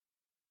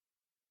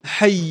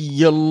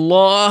حي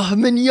الله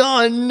من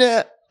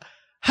يان.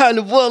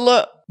 هلا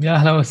والله. يا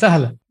أهلا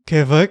وسهلا.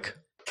 كيفك؟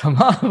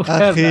 تمام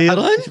بخير.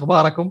 أخيرا. إيش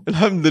أخباركم؟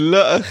 الحمد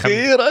لله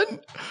أخيرا.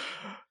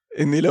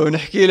 إني لو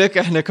نحكي لك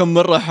إحنا كم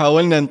مرة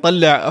حاولنا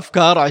نطلع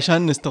أفكار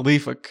عشان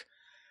نستضيفك،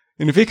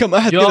 إنه في كم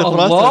أحد كذا في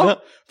راسنا،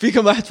 في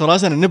كم أحد في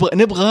راسنا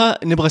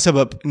نبغى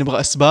سبب، نبغى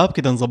أسباب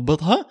كذا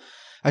نضبطها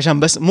عشان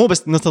بس مو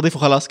بس نستضيفه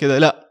خلاص كذا،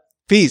 لا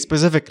في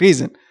specific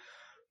reason.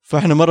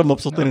 فإحنا مرة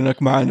مبسوطين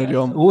إنك معانا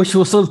اليوم. وش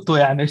وصلتوا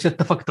يعني؟ إيش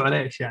اتفقتوا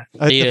عليه إيش يعني؟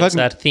 أيوة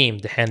صار ثيم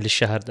دحين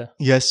للشهر ده.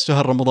 يس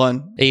شهر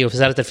رمضان. أيوة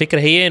فصارت الفكرة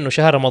هي إنه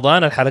شهر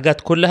رمضان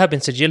الحلقات كلها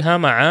بنسجلها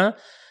مع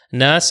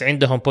ناس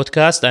عندهم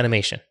بودكاست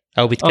أنيميشن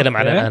أو بيتكلم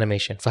على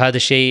الأنيميشن. فهذا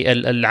الشيء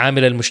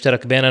العامل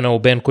المشترك بيننا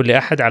وبين كل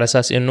أحد، على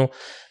أساس إنه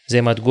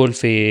زي ما تقول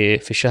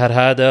في الشهر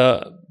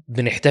هذا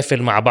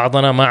بنحتفل مع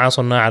بعضنا مع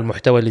صناع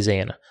المحتوى اللي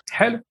زينا.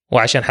 حلو.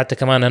 وعشان حتى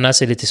كمان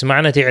الناس اللي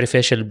تسمعنا تعرف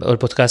إيش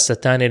البودكاست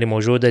الثانية اللي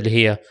موجودة اللي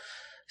هي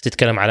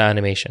تتكلم على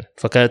أنيميشن.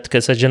 فكانت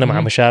سجلنا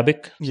مع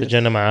مشابك،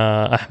 سجلنا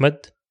مع أحمد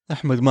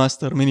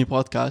ماستر ميني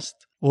بودكاست،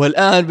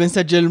 والآن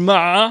بنسجل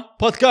مع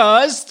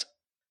بودكاست.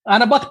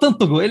 أنا بقى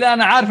تنطقوا إلا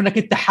أنا عارف إنك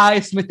أنت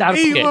حايس متى عارف.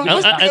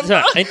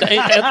 أنت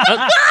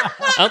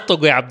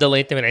أنطقوا يا عبد الله،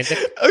 أنت من عندك.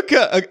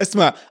 أوكي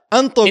اسمع،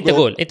 أنطقوا. أنت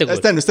قول.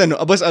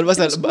 استنوا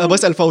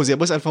بسأل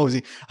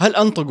فوزي هل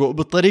أنطقوا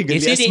بالطريقة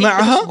اللي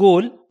أسمعها؟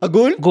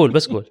 قول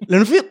بس قول،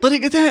 لأنه في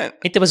طريقتين.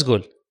 أنت بس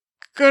قول.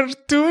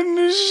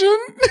 كارتونيشن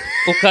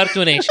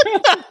وكارتونيشن.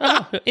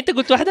 انت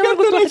قلت واحده، ما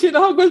قلت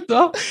واحده.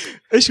 قلتها.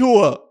 ايش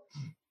هو؟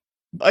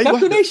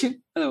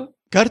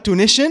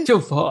 كارتونيشن.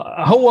 شوف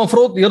هو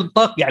مفروض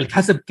يرتق يعني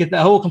حسب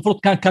كده، هو المفروض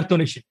كان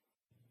كارتونيشن.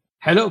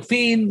 حلو.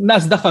 في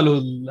ناس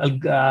دخلوا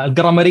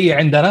الجرامريه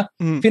عندنا،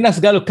 في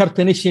ناس قالوا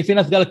كارتونيشن، في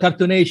ناس قالوا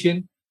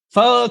كارتونيشن،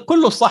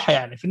 فكله صح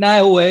يعني. في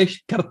النهايه هو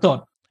ايش؟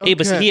 كرتون. اي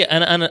بس هي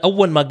انا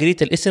اول ما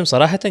قريت الاسم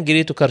صراحه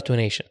قريته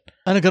كارتونيشن.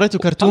 انا قريته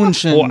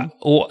كرتونشن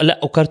لا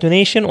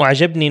وكارتونيشن،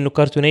 وعجبني انه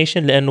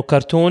كارتونيشن لانه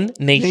كارتون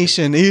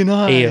نيشن.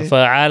 اي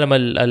فعالم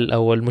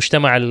او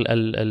المجتمع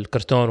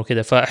الكرتون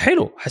وكده،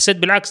 فحلو. حسيت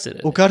بالعكس.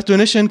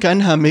 وكارتونيشن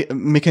كانها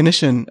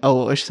ميكانيشن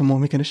او ايش يسموه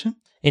ميكانيشن.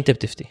 انت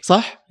بتفتي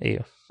صح.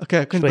 ايوه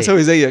اوكي كنت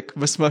بسوي زيك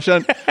بس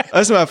عشان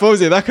اسمع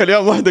فوزي ذاك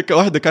اليوم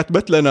واحده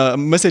كاتبت لنا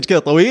مسج كذا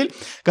طويل،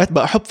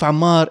 كاتبه احب في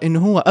عمار انه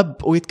هو اب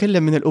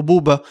ويتكلم من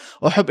الابوبه،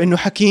 واحب انه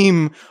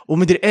حكيم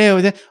ومدري ايه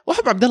وده،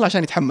 واحب عبد الله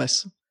عشان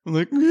يتحمس.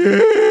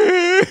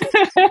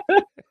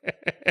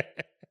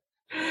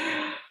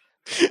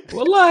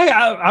 والله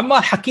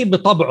عمار حكيم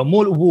بطبعه،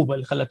 مو الابوبه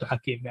اللي خلته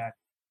حكيم يعني.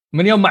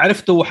 من يوم ما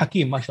عرفته هو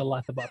حكيم ما شاء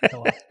الله تبارك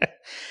الله.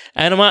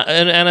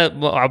 انا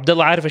عبد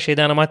الله عارف الشيء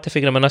ده. انا ما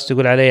اتفق لما الناس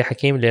تقول علي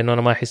حكيم، لانه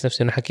انا ما احس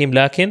نفسي انه حكيم.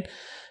 لكن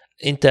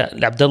انت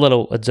عبد الله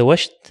لو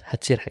اتزوجت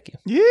هتصير حكيم.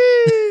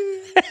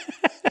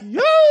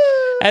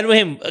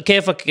 المهم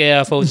كيفك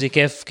يا فوزي؟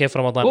 كيف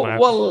رمضان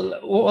معك؟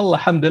 والله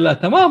الحمد لله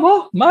تمام.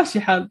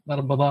 ماشي حال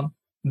رمضان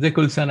زي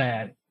كل سنه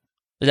يعني.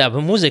 لا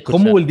مو زي كل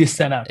سنه، دي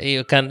السنه.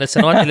 ايوه كان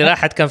السنوات اللي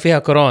راحت كان فيها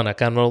كورونا،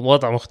 كان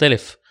الوضع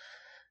مختلف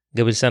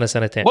قبل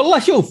سنتين. والله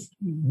شوف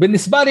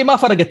بالنسبه لي ما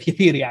فرقت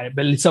كثير يعني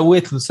باللي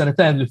سويت في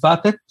السنتين اللي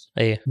فاتت.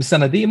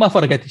 بالسنه دي ما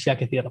فرقت اشياء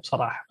كثيره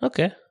بصراحه.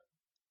 اوكي.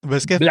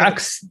 بس كيف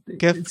بالعكس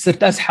كيف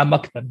صرت ازحم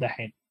اكثر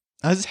دحين.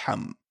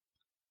 ازحم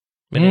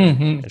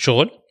من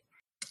شغل.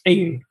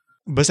 اي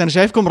بس انا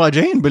شايفكم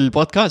راجعين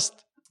بالبودكاست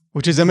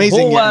which is amazing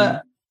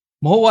يعني.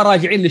 ما هو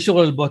راجعين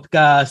لشغل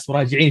البودكاست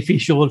وراجعين فيه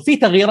شغل. في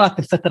تغييرات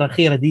الفتره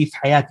الاخيره دي في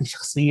حياتي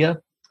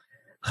الشخصيه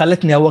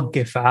خلتني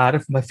أوقف.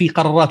 عارف ما في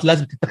قرارات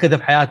لازم تتخذها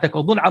في حياتك.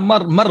 أظن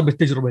عمار مر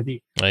بالتجربة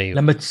دي. أيوة.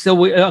 لما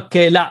تسوي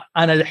أوكي لا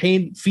أنا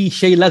الحين في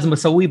شيء لازم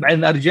أسويه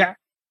بعدين أرجع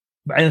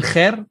بعدين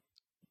الخير.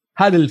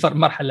 هذه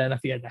المرحلة اللي أنا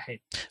فيها الحين.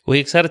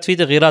 وهي صارت في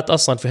تغييرات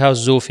أصلا في هاوس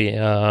زوفي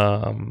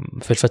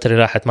في الفترة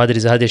اللي راحت. ما أدري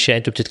إذا هذه الأشياء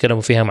أنتم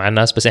بتتكلموا فيها مع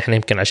الناس، بس إحنا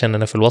يمكن عشان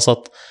أنا في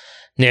الوسط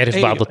نعرف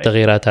بعض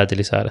التغييرات هذه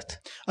اللي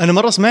صارت. أنا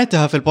مرة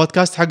سمعتها في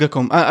البودكاست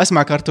حقكم.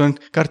 أسمع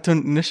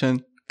كارتونيشن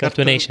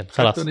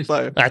خلاص.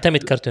 طيب.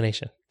 اعتمد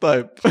كارتونيشن.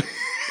 طيب.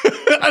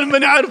 انا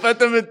ماني عارف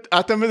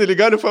اعتمد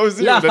اللي قالوا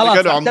فوزي ولا اللي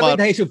قالوا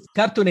عمار. هي شوف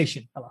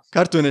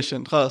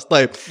كارتونيشن خلاص.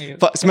 طيب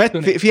فسمعت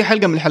في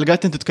حلقه من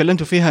الحلقات انتوا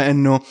تكلمتوا فيها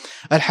انه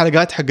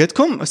الحلقات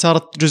حقتكم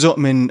صارت جزء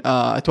من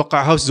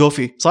اتوقع هاوس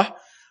زوفي صح؟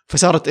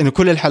 فصارت انه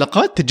كل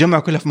الحلقات تتجمع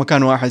كلها في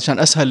مكان واحد عشان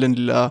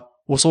اسهل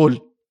الوصول.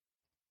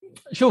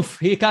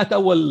 شوف هي كانت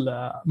اول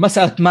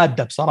مساله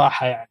ماده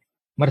بصراحه يعني.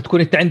 مرة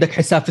تكون انت عندك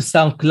حساب في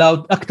الساوند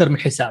كلاود اكثر من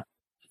حساب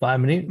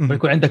فاهمني.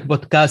 بيكون عندك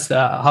بودكاست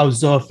هاوس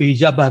زوفي،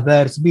 جابه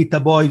فيرس، بيتا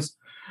بويز،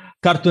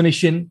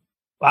 كارتونيشن،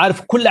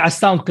 وعارف كل على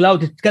الساوند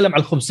كلاود تتكلم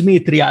على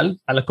 500 ريال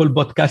على كل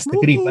بودكاست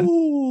تقريبا.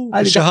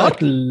 هذه الشهر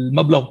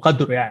المبلغ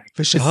قدره يعني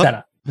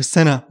في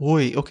السنة.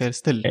 اوكي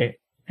استل.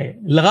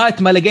 لغايه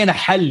ما لقينا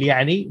حل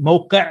يعني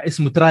موقع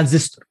اسمه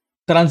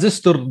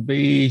ترانزستور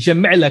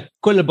بيجمع لك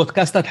كل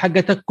البودكاستات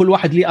حقتك، كل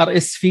واحد ليه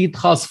RS فيد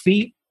خاص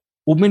فيه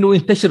ومنه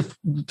ينتشر.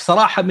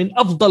 بصراحه من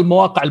افضل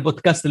مواقع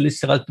البودكاست اللي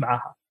اشتغلت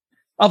معاها،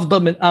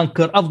 افضل من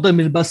انكر، افضل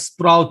من باس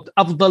براوت،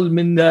 افضل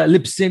من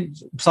ليبسن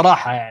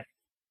بصراحه يعني.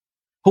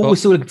 هو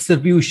يسوي لك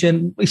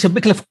ديستريبيوشن،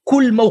 يشبك لك في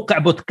كل موقع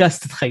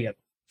بودكاست تتخيل.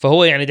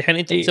 فهو يعني دحين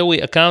انت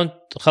تسوي اكاونت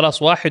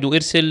خلاص واحد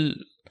وارسل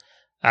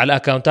على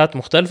اكاونتات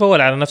مختلفه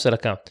ولا على نفس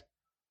الاكاونت؟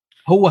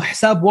 هو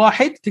حساب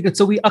واحد تقدر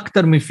تسوي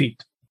اكثر من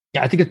فيد،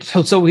 يعني تقدر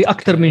تسوي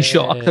اكثر من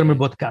شو، اكثر من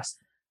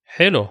بودكاست.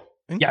 حلو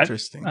يعني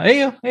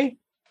ايوه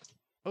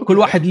كل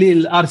واحد ليه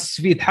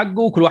الارس فيد حقه،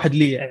 وكل واحد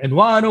ليه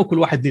عنوانه، وكل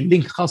واحد ليه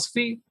اللينك خاص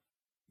فيه.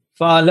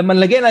 فلما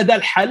لقينا ده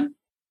الحل،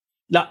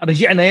 لا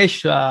رجعنا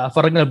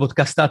فرقنا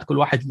البودكاستات كل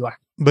واحد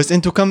لوحده. بس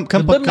انتوا كم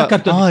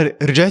بودكاست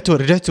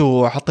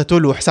رجعتوا حطيتوا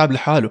له حساب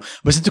لحاله.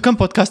 بس انتوا كم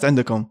بودكاست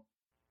عندكم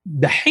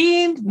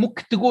دحين؟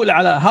 ممكن تقول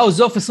على هاوس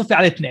زوفي صفي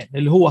على 2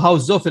 اللي هو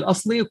هاوس زوفي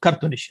الاصلي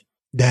وكارتونيشن.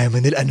 دائما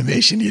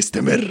الانيميشن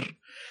يستمر،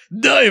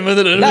 دائما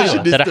الانيميشن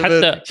يستمر. ترى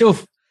حتى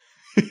شوف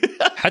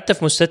حتى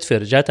في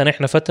مستدفر جاتنا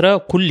احنا فتره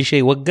كل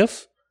شيء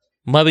وقف،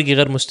 ما بقي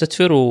غير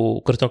مستدفر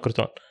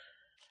وكرتون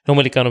هم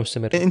اللي كانوا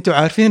مستمرين. انتوا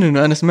عارفين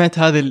انه انا سمعت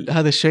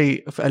هذا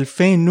الشيء في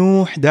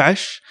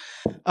 2011.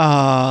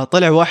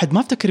 طلع واحد ما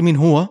افتكر مين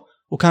هو،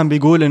 وكان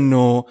بيقول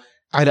انه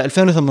على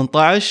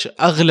 2018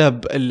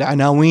 اغلب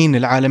العناوين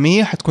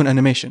العالميه حتكون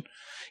انيميشن،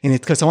 يعني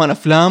سواء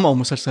افلام او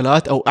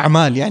مسلسلات او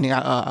اعمال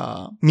يعني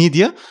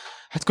ميديا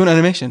حتكون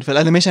انيميشن.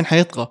 فالانيميشن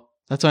حيطغى.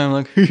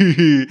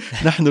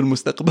 نحن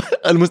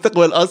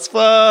المستقبل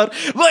الاصفر.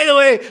 باي ذا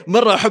واي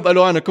مره احب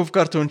الوانكم في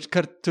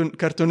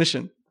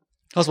كارتونيشن.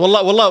 خلاص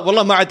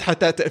والله ما عاد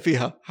حتأتأ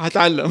فيها،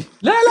 حتعلم.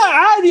 لا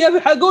عادي يا ابي،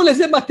 حقولها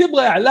زي ما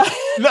تبغى يعني.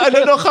 لا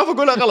لانه خاف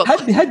اقولها غلط.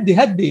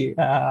 هدي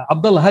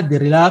عبد الله، هدي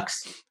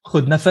ريلاكس،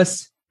 خذ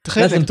نفس.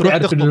 تخيل انك تروح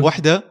تخطب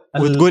واحده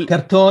وتقول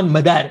كرتون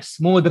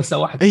مدارس مو مدرسه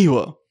واحده.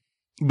 ايوه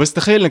بس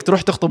تخيل انك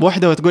تروح تخطب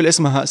واحده وتقول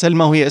اسمها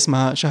سلمى وهي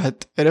اسمها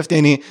شهد، عرفت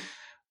يعني؟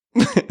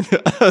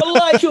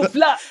 والله شوف،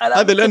 لا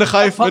هذا اللي انا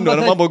خايف منه.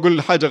 انا ما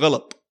بقول حاجه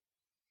غلط.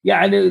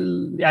 يعني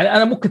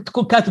انا ممكن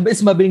تكون كاتب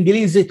اسمها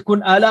بالانجليزي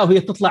تكون آلاء وهي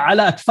تطلع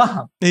علاء،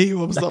 اتفهم.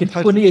 ايوه بالضبط. لكن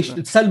تكون هي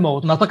سلمى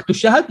ونطقته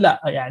شهد،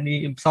 لا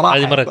يعني بصراحه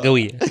هذه مره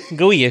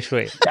قويه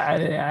شوي.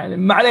 يعني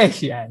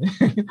معليش يعني.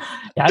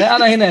 يعني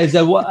انا هنا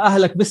اذا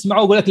اهلك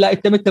بيسمعوا يقول لك لا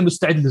انت متى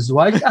مستعد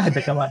للزواج،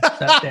 اهدى كمان.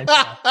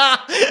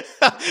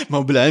 ما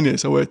هو بالعين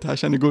سويتها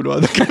عشان يقولوا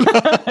هذا الكلام.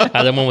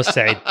 هذا مو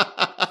مستعد.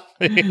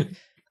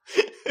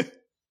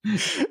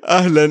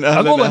 اهلا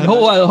عموما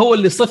هو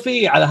اللي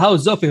صفي على هاوس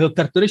زوفي، هو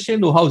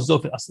كارتونيشن وهاوس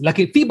زوفي اصلا.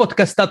 لكن في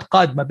بودكاستات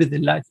قادمه باذن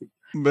الله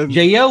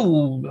جايه،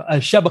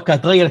 والشبكه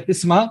تغيرت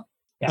اسمها،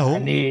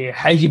 يعني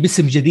حيجي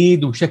باسم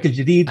جديد وشكل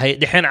جديد. هي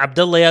دحين عبد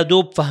الله يا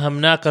دوب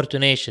فهمناه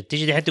كارتونيشن،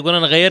 تيجي دحين تقول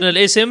انا غيرنا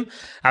الاسم،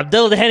 عبد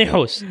الله دحين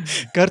يحوس.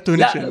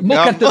 كارتونيشن لا مو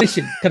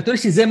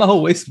كارتونيشن زي ما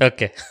هو اسمه.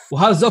 اوكي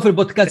وهاوس زوفي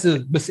البودكاست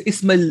بس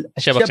اسم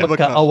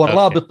الشبكه او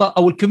الرابطه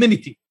او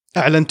الكوميونتي.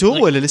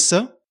 اعلنتوه ولا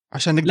لسه؟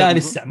 عشان نقدر لا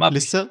لسه ما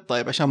لسه.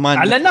 طيب عشان ما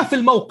اعلناه في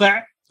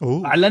الموقع.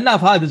 اعلناه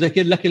في هذا زي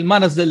كذا، لكن ما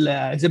نزل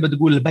زي ما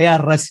تقول البيان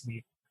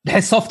الرسمي.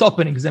 دحين سوفت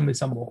اوبننج زي ما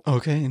يسموه.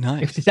 اوكي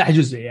نايس. افتتاح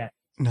جزئي يعني.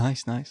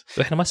 نايس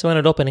واحنا ما سوينا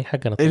الاوبننج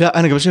حقنا. لا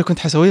انا قبل شوي كنت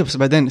حسويه بس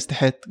بعدين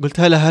استحيت، قلت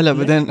هلا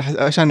بعدين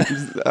عشان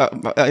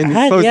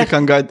يعني فوزي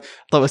كان قاعد.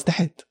 طب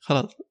استحيت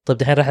خلاص. طب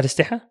دحين راح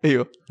الاستحى.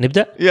 ايوه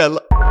نبدا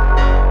يلا.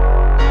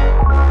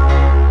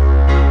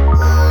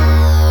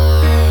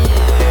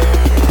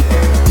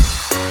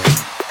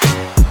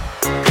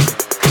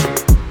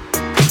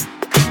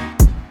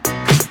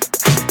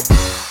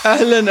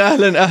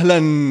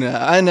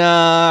 اهلا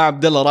انا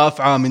عبد الله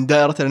رافعه من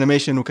دائره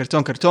الانيميشن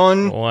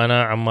وكرتون.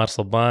 وانا عمار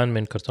صبان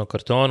من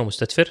كرتون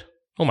ومستدفر.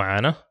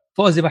 ومعانا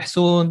فوزي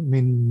محسون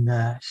من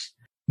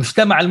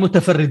مجتمع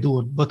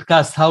المتفردون،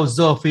 بودكاست هاوس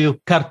زوفي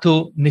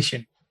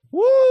وكارتونيشن.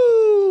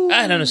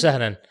 اهلا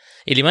وسهلا.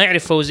 اللي ما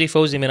يعرف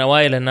فوزي من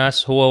اوائل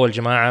الناس، هو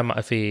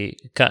والجماعه في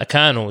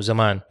كانوا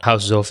زمان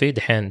هاوس زوفي،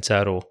 دحين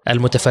صاروا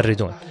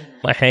المتفردون.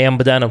 احنا ايام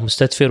بدانا في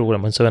مستدفر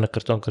ولما سوينا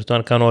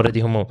كرتون كانوا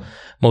اوريدي هم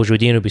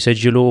موجودين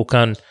وبيسجلوا،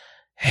 وكان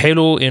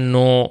حلو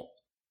انه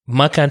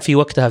ما كان في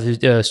وقتها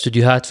في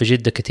استوديوهات في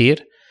جده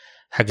كتير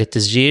حق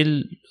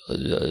التسجيل.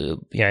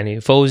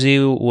 يعني فوزي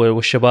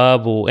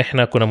والشباب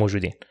واحنا كنا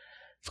موجودين،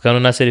 فكانوا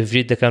الناس اللي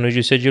في جده كانوا يجوا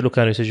يسجلوا،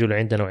 كانوا يسجلوا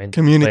عندنا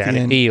وعندنا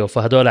يعني. ايوه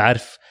فهذول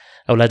عارف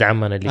اولاد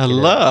عمنا اللي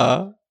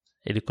الله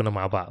اللي كنا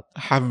مع بعض.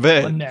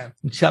 حبيت. والنعم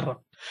نتشرف.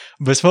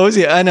 بس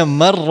فوزي انا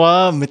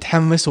مره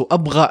متحمس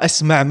وابغى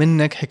اسمع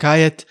منك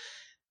حكايه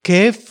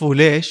كيف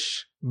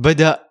وليش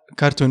بدا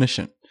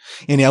كارتونيشن.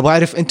 يعني ابغى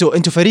اعرف انتوا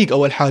فريق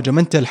اول حاجه،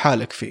 ما انت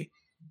لحالك فيه.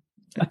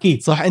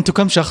 اكيد صح. انتوا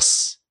كم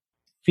شخص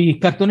في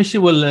كارتونيشن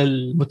ولا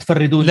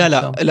المتفردون؟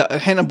 لا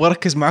الحين ابغى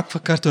اركز معك في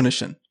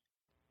كارتونيشن.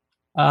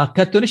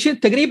 كارتونيشن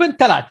تقريبا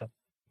 3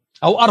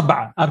 أو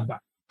 4.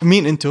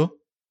 مين انتوا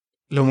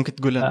لو ممكن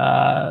تقول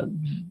لنا؟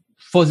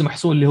 فوزي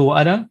محسون اللي هو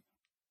انا،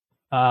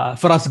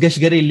 فراس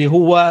قشقري اللي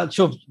هو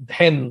شوف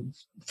الحين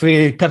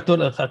في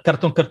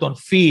كرتون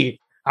في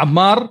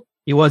عمار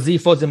يوازي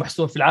فوزي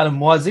محسون في العالم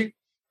موازي،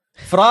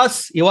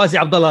 فراس يوازي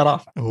عبد الله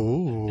رافع.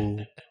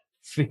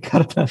 في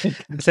كرتون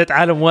حسيت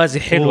عالم موازي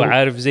حلو.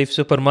 عارف زي في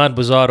سوبرمان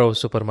بوزارو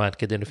وسوبرمان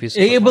كده، انه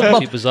في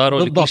بوزارو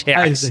اللي كل شيء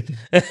عكس.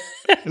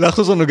 لا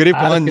خصوصا انه قريب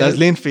كمان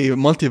نازلين في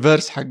مالتي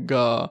فيرس حق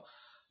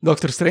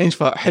دكتور سترينج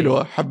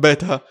فحلوة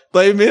حبيتها.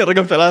 طيب مين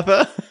رقم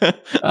 3؟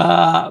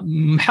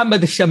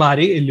 محمد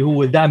الشماري اللي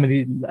هو دائما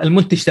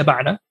المنتج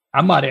تبعنا،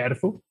 عمار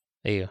يعرفه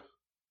ايوه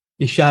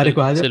يشارك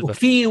هذا.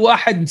 وفي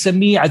واحد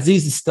نسميه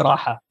عزيز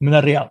استراحة من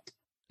الرياض،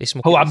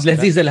 اسمه هو عبد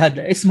العزيز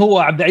الهدلق، اسمه هو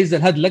عبد العزيز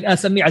الهدلق، انا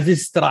اسميه عزيز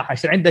استراحة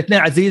عشان عنده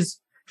 2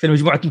 عزيز في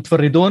مجموعة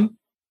متفردون.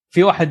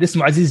 في واحد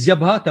اسمه عزيز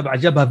جبهة تبع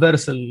جبهة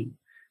فيرس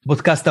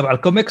البودكاست تبع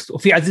الكوميكس،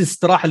 وفي عزيز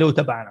استراحة اللي هو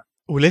تبعنا.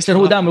 وليش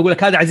هو دائما يقول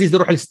لك هذا عزيز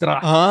يروح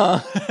الاستراحة.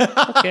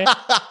 اوكي.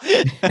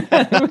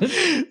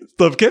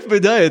 طيب كيف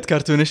بداية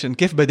كارتونيشن؟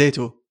 كيف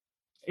بديته؟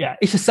 يعني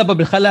ايش السبب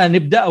اللي خلانا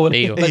نبدا او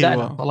كيف بدانا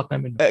أيوة. انطلقنا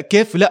منه؟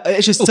 كيف لا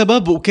ايش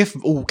السبب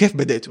وكيف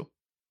بديته؟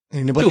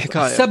 يعني نبغى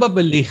الحكايه. السبب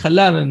اللي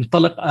خلانا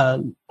ننطلق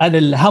انا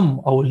الهم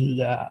او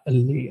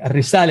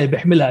الرساله اللي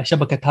بيحملها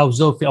شبكه هاوس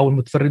زوفي او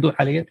المتفردون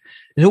حاليا،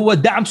 اللي هو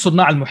دعم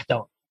صناع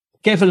المحتوى.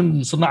 كيف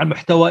صناع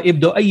المحتوى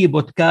يبدوا اي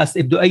بودكاست،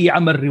 يبدوا اي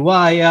عمل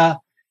روايه،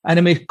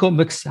 انمي،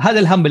 كوميكس. هذا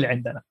الهم اللي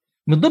عندنا.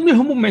 من ضمن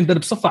الهموم عندنا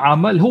بصفه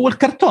عامه اللي هو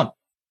الكرتون.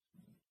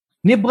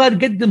 نبغى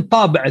نقدم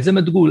طابع زي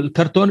ما تقول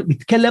الكرتون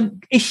بيتكلم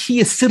ايش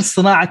هي سر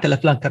صناعه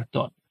الافلام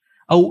كرتون،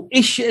 او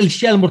ايش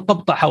الاشياء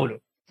المرتبطه حوله،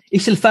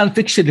 ايش الفان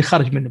فيكشن اللي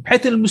خرج منه،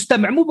 بحيث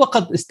المستمع مو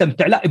فقط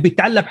يستمتع، لا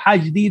بيتعلم حاجه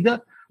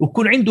جديده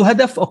ويكون عنده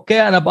هدف.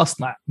 اوكي انا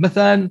بصنع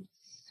مثلا،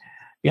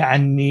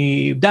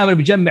 يعني دائما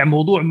بيجمع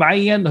موضوع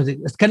معين.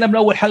 تكلمنا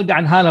اول حلقه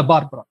عن هانا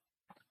باربرا،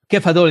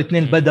 كيف هذول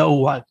الاثنين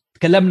بداوا.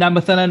 تكلمنا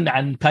مثلا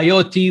عن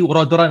كايوتي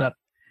ورود رانر،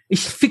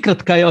 ايش فكره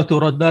كايوتي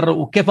ورود رانر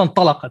وكيف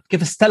انطلقت،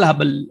 كيف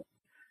استلهم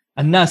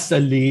الناس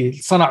اللي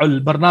صنعوا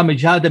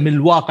البرنامج هذا من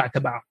الواقع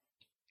تبعه،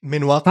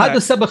 من واقع. هذا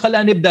السبب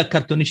خلانا نبدا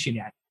كارتونيشن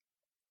يعني.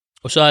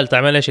 وسؤال،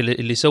 تعمل ايش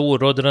اللي سووا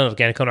رود رانر؟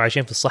 يعني كانوا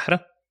عايشين في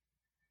الصحراء؟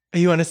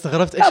 ايوه انا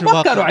استغربت ايش الواقع.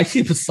 ما كانوا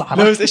عايشين في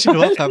الصحراء، بس ايش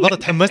الواقع؟ برضه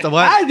تحمست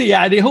ابغى عادي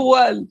يعني.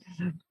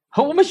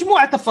 هو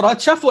مجموعه افراد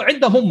شافوا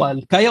عندهم هم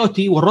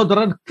الكايوتي والرود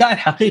رانر كان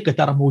حقيقه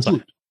ترى موجود.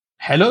 صح.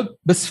 حلو،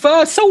 بس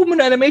فسووا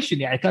من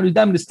انيميشن يعني، كانوا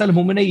دائما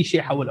يستلموا من اي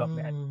شيء حولهم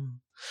يعني.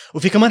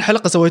 وفي كمان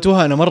حلقه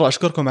سويتوها انا مره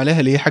اشكركم عليها،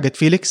 اللي هي حقت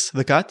فيليكس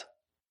ذا كات.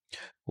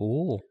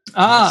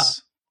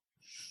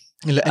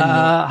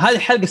 لانه هذه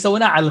الحلقه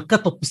سويناها على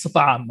القطط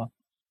بصفه عامه.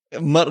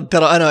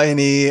 ترى انا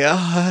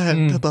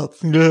يعني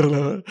قطط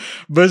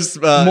بس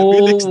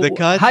فيليكس ذا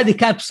كات هذه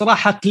كانت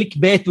بصراحه كليك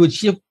بيت،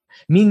 وتشوف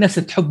مين الناس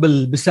تحب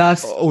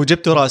البساس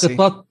وجبتوا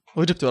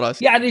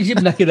راسي يعني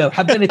جبنا كذا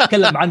وحبينا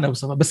نتكلم عنها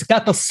بصراحه. بس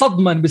كانت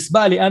الصدمه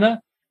بالنسبه لي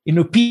انا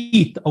انه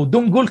بيت او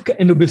دونجول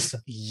انه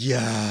بسه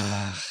يا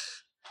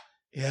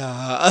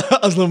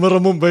اصلا مره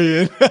مو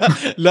مبين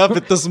لا في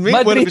التصميم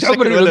ولا في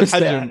الشكل ولا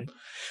الحجم يعني.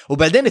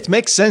 وبعدين it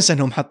makes sense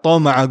انهم حطوه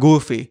مع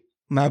جوفي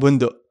مع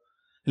بندق،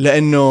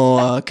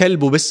 لانه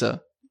كلبه بسه.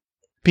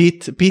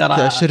 بيت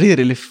الشرير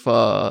اللي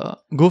في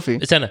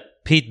جوفي. استنى،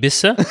 بيت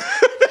بسه؟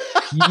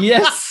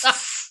 يس.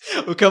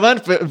 وكمان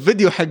في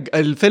الفيديو حق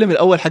الفيلم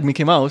الاول حق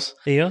ميكي ماوس،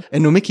 ايوه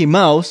انه ميكي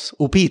ماوس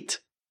وبيت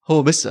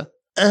هو بسه.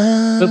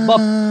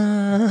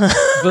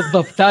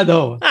 بالضبط هذا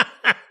هو.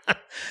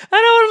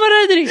 انا اول مره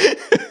ادري.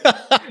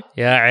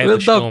 يا عيب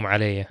شوم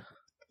علي.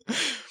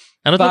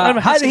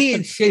 هذه هي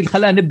الشيء اللي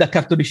خلانا نبدا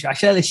كرتونيش،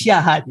 عشان الاشياء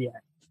هذه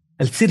يعني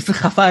اللي تصير في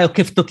الخفايا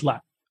وكيف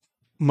تطلع.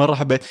 مره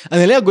حبيت.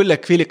 انا ليه اقول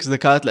لك فيليكس ذا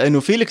كات؟ لانه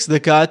فيليكس ذا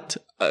كات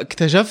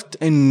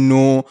اكتشفت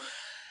انه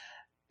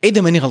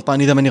اذا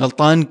ماني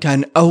غلطان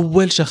كان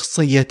اول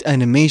شخصيه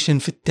انيميشن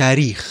في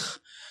التاريخ،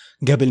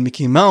 قبل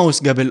ميكي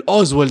ماوس، قبل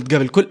اوزولد،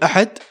 قبل كل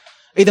احد.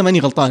 اذا ماني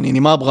غلطان يعني،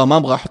 ما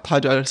ابغى احط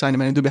حاجه على لساني،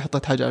 ما دوبي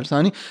حطيت حاجه على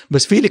لساني،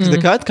 بس فيليكس ذا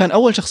كات كان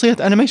اول شخصيه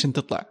انيميشن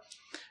تطلع،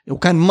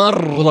 وكان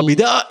مره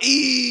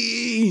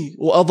بدائي.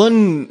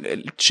 واظن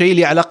الشيء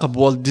اللي علاقه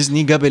بوالت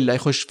ديزني قبل لا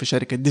يخش في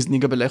شركه ديزني،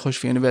 قبل لا يخش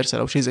في يونيفرسال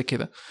او شيء زي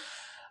كذا.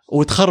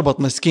 وتخربط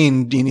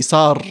مسكين يعني،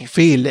 صار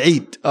في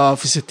العيد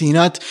في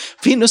الستينات.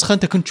 في نسخه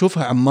انت كنت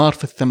تشوفها عمار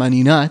في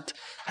الثمانينات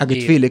حقت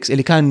فيليكس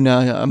اللي كان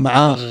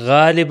معاه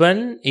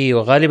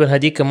غالبا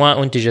هذيك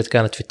ما انتجت،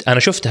 كانت انا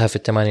شفتها في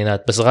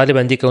الثمانينات، بس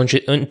غالبا ديك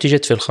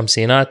انتجت في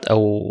الخمسينات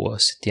او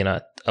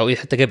الستينات او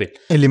حتى قبل،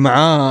 اللي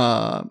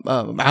معاه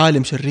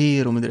عالم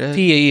شرير ومدري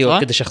في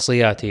كده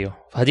شخصيات.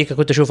 هذيك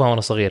كنت اشوفها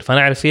وانا صغير، فانا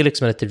اعرف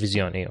فيليكس من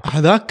التلفزيون.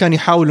 هذاك كان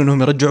يحاولوا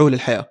انهم يرجعوه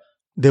للحياه.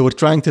 they were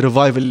trying to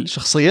revive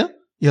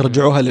الشخصيه،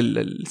 يرجعوها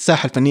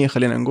للساحه الفنيه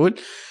خلينا نقول،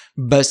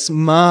 بس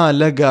ما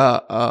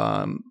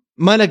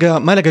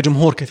لقى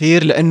جمهور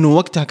كثير، لانه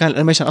وقتها كان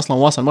الانيميشن اصلا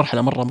واصل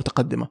مرحله مره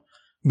متقدمه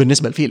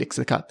بالنسبه لفيليكس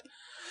ذا كات.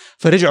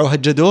 فرجعوا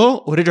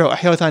هجدوه ورجعوا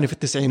احيوه ثاني في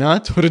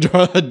التسعينات،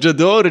 ورجعوا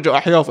هجدوه ورجعوا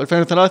احيوه في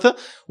 2003،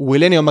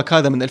 ولين يومك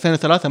هذا من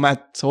 2003 ما عاد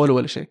سووا له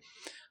ولا شيء.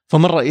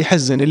 فمره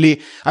يحزن. اللي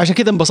عشان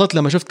كذا انبسطت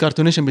لما شفت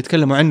كارتونيشن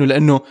بيتكلموا عنه،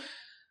 لانه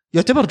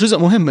يعتبر جزء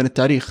مهم من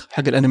التاريخ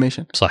حق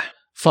الانيميشن. صح.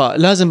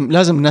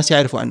 فلازم الناس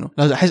يعرفوا عنه.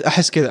 لازم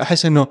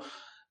احس انه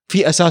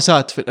في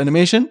اساسات في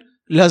الانيميشن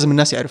لازم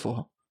الناس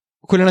يعرفوها.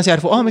 كل الناس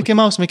يعرفوا ميكي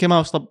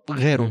ماوس طب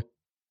غيره.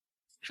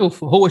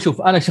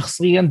 شوف انا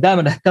شخصيا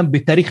دائما اهتم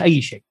بتاريخ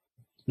اي شيء.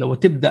 لو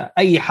تبدا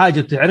اي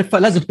حاجه تعرفها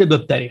لازم تبدا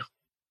بتاريخ،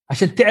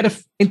 عشان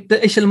تعرف انت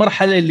ايش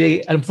المرحله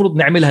اللي المفروض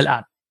نعملها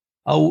الان،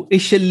 او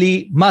ايش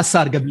اللي ما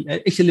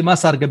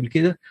صار قبل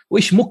كده،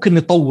 وايش ممكن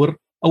نطور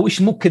او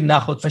ايش ممكن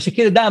ناخذ. فعشان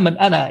كده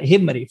دائما انا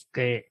يهمني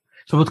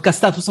في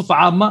البودكاستات بصفه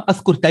عامه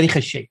اذكر تاريخ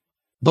الشيء،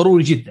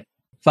 ضروري جدا.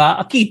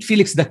 فاكيد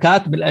فيليكس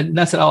دكات من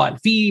الناس الاوائل.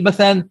 في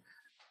مثلا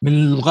من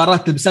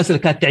الغارات المسلسل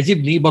اللي كانت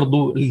تعجبني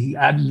برضو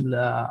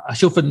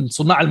اشوف ان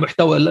صناع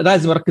المحتوى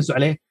لازم يركزوا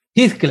عليه،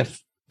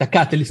 هيثكليف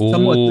دكات اللي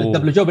سموه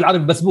دبلجوه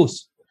بالعربي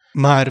بسبوس.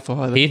 ما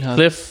اعرفه هذا.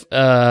 هيثكليف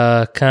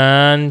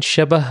كان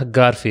شبه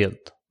جارفيلد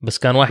بس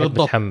كان واحد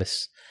بالضبط.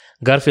 متحمس.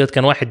 جارفيلد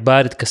كان واحد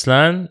بارد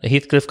كسلان،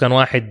 هيثكليف كان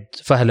واحد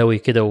فهلوي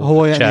كده.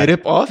 هو يعني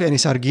ريب اوف يعني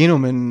سارقينه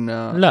من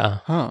لا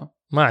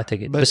ما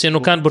اعتقد، بس انه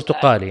كان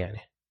برتقالي يعني.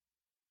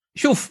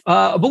 شوف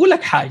بقول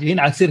لك حاجه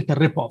هنا على سيره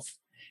الريب اوف،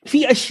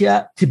 في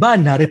اشياء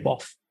تبانها ريب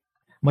اوف،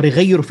 مره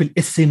يغيروا في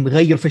الاسم،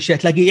 يغيروا في اشياء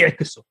تلاقيه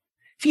يعكسوا.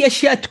 في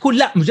اشياء تكون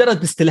لا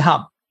مجرد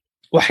استلهام،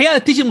 واحيانا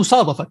تيجي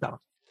مصادفه ترى.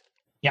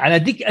 يعني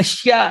اديك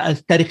اشياء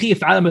تاريخيه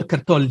في عالم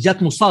الكرتون اللي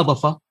جات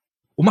مصادفه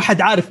وما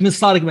حد عارف مين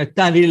سارق من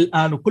الثاني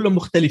الان وكلهم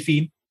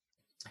مختلفين.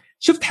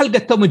 شفت حلقه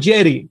توم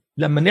وجيري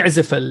لما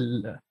يعزف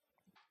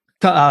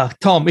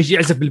توم يجي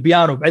يعزف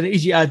بالبيانو وبعدين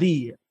يجي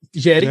آدي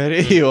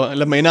جيري ايوه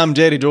لما ينام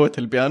جيري جوه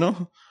البيانو.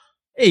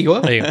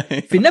 ايوه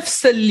في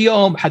نفس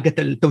اليوم حقت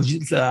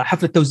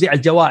حفله توزيع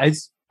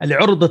الجوائز اللي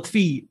عرضت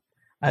فيه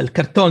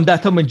الكرتون ده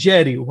توم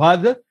جيري،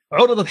 وهذا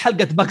عرضت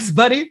حلقه باكس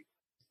باني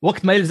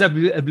وقت ما يلزق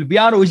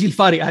بالبيانو ويجي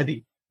الفاري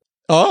آدي.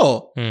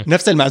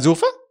 نفس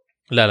المعزوفه؟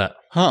 لا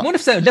مو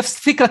نفس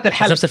فكره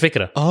الحلقه، نفس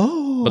الفكره.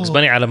 باكس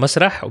باني على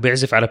مسرح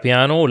وبيعزف على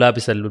بيانو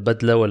ولابس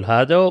البدله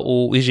والهذا،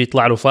 ويجي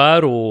يطلع له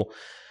فار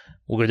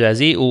وقعد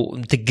يعزي،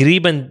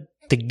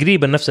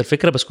 وتقريبا نفس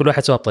الفكره بس كل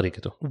واحد سوى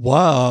بطريقته.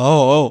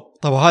 واو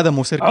طب هذا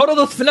مو سرقه.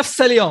 عرضت في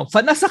نفس اليوم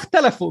فالناس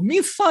اختلفوا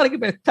مين سارق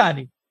من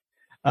الثاني.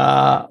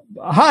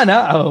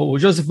 هانا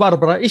وجوزيف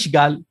باربرا ايش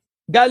قال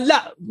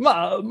لا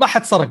ما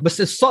حد سرق،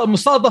 بس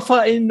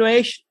المصادفه انه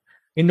ايش،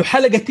 انه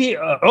حلقتي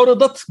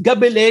عرضت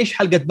قبل ايش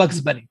حلقه باكس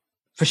باني،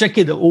 فعشان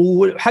كده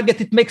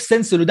وحلقتي تميك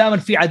سنس انه دائما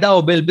في عداوه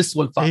بين البس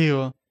والفار.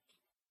 ايوه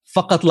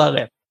فقط لا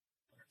غير.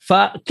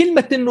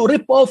 فكلمه انه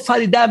ريب اوف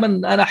هذه دائما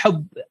انا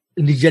احب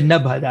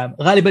نتجنبها، دائما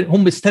غالبا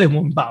هم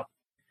يستلهموا من بعض.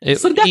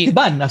 سرقات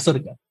تبان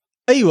سرقه.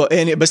 ايوه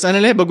يعني بس انا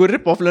ليه بقول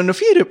ريب اوف؟ لانه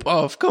في ريب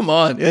اوف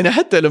كمان. يعني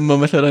حتى لما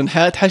مثلا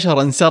حياة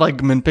حشرة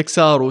انسرق من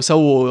بيكسار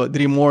وسووا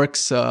دريم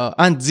ووركس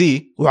اند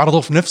زي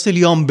وعرضوه في نفس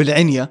اليوم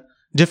بالعنية،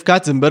 جيف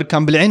كاتزنبرغ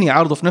كان بالعنية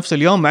عرضه في نفس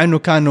اليوم مع انه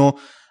كانوا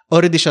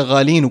اوريدي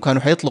شغالين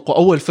وكانوا حيطلقوا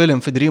اول فيلم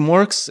في دريم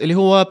ووركس اللي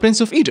هو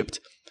برنس اوف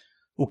ايجيبت،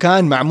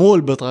 وكان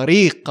معمول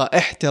بطريقة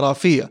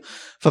احترافية.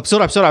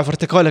 فبسرعة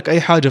فرتكوا لك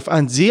اي حاجة في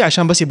اند زي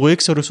عشان بس يبغوا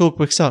يكسروا سوق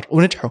بيكسار،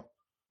 ونجحوا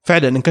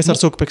فعلا انكسر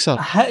سوق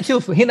بيكسار.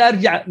 شوف هنا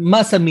ارجع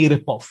ما اسميه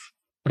ريب اوف.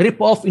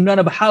 ريب اوف انه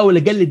انا بحاول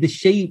اقلد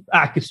الشيء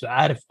اعكسه،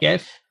 عارف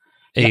كيف؟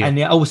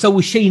 يعني او اسوي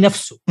الشيء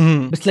نفسه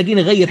بس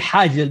تلاقيني اغير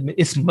حاجه من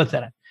اسم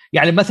مثلا.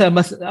 يعني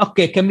مثلا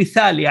اوكي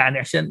كمثال يعني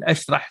عشان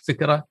اشرح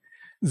فكره،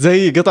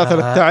 زي قطعة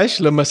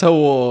 13 لما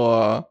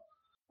سووا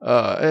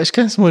ايش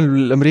كان اسمه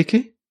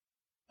الامريكي؟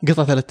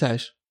 قطعة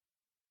 13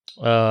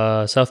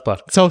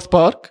 ساوث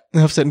بارك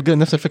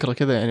نفس الفكره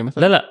كذا يعني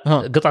مثلا.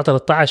 لا قطعة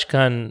 13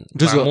 كان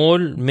جزء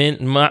معمول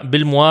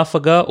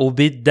بالموافقه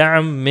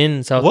وبالدعم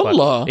من ساوث بارك.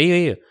 والله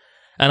ايوه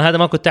انا هذا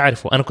ما كنت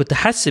اعرفه. انا كنت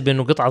احسب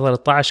انه قطعة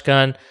 13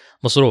 كان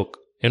مسروق،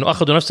 انه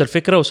اخذوا نفس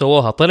الفكره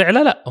وسووها. طلع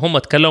لا هم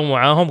تكلموا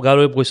معاهم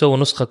قالوا يبغوا يسووا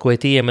نسخه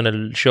كويتيه من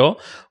الشو،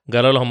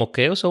 قالوا لهم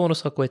اوكي وسووا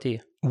نسخه كويتيه.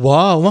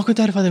 واو ما كنت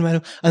اعرف هذه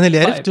المعلومه. انا اللي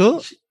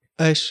عرفته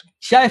ايش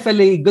شايف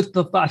اللي قلت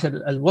 13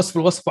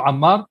 الوصف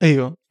عمار.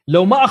 ايوه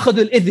لو ما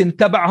اخذوا الاذن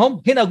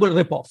تبعهم هنا اقول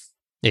ريب اوف.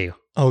 ايوه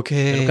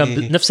اوكي يعني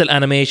كان نفس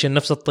الانيميشن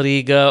نفس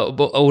الطريقه،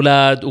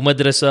 اولاد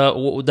ومدرسه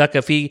وذاك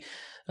في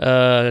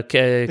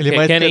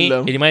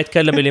اللي ما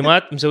يتكلم اللي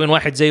مات مسوين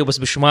واحد زيه بس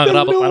بالشماغ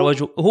رابط على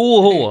وجهه.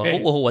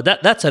 هو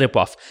ذاتس ريب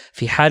اوف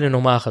في حال انه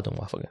ما اخذوا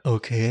موافقه.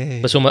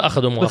 اوكي بس هم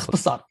اخذوا موافقه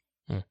باختصار.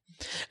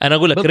 انا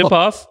اقول لك ريب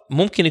اوف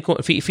ممكن يكون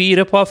في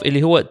ريب اوف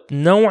اللي هو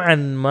نوعا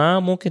ما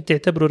ممكن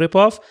تعتبره ريب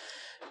اوف.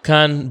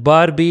 كان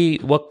باربي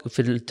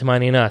في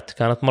الثمانينات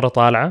كانت مره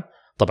طالعه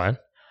طبعا،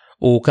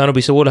 وكانوا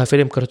بيسووا لها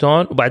فيلم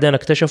كرتون، وبعدين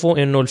اكتشفوا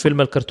انه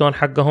الفيلم الكرتون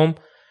حقهم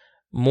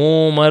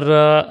مو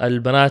مرة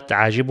البنات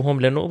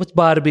عاجبهم لأنه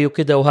بتباربي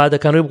وكده، وهذا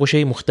كانوا يبغوا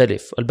شيء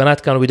مختلف.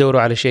 البنات كانوا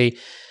بيدوروا على شيء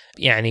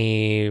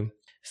يعني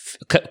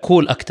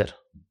كول أكتر.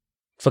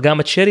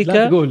 فقامت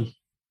شركة تقول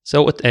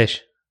سوت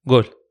إيش؟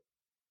 قول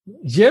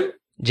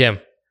جيم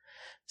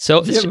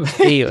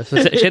ايوه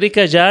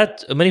شركة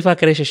جات ماني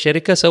فاكر ايش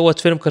الشركة، سوت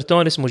فيلم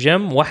كرتون اسمه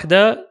جيم.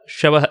 واحدة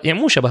شبه يعني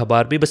مو شبه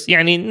باربي بس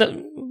يعني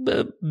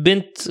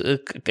بنت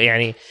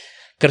يعني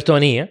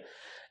كرتونية،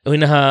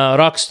 وإنها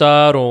روك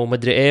ستار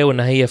ومدري إيه،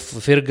 وإنها هي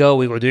في فرقة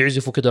ويقعدوا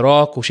يعزفوا كده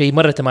روك وشيء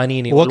مرة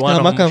تمانيني.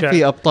 وقتها ما كان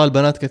في أبطال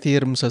بنات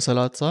كثير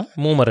مسلسلات صح؟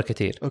 مو مرة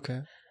كثير.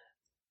 أوكي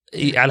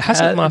على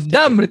حسب ما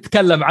دائما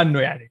نتكلم عنه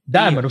يعني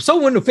دائما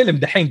وسووا إنه فيلم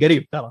دحين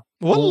قريب ترى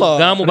والله.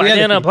 قاموا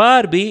بعدين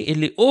باربي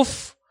اللي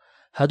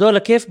هذول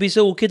كيف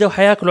بيسووا كده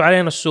وحياكلوا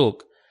علينا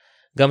السوق.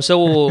 قام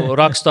سووا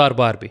روك ستار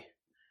باربي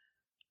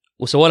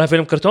وسووا لها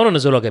فيلم كرتون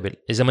ونزلوه قبل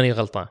إذا ماني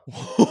غلطان.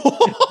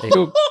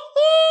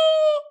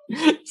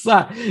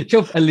 صح.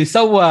 شوف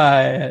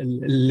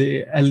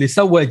اللي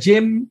سوى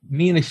جيم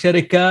مين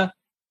الشركه؟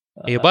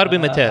 هي باربي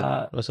ماتيل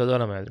بس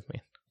هذول ما اعرف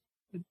مين.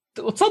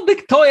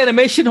 وتصدق توي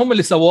انيميشن هم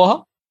اللي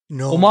سووها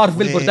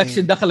ومارفل way.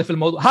 برودكشن دخل في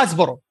الموضوع.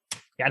 هاسبرو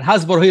يعني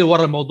هاسبرو هي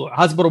ورا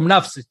الموضوع. هاسبرو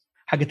منافسه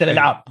حقت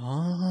الالعاب.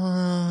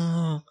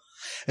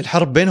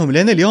 الحرب بينهم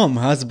لين اليوم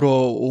هاسبرو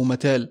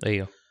وماتيل.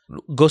 ايوه.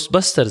 جوست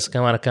باسترز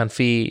كمان كان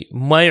في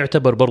ما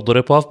يعتبر برضو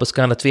ريب اوف بس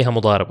كانت فيها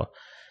مضاربه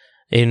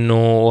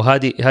انه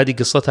هذه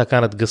قصتها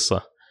كانت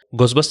قصه.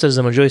 جوست باسترز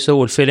لما جو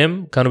يسووا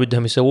الفيلم كانوا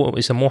بدهم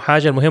يسموه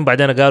حاجه المهم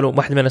بعدين قالوا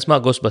واحد من اسماء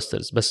جوست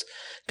باسترز بس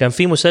كان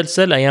في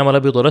مسلسل ايام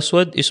الابيض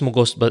والاسود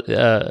اسمه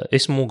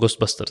اسمه جوست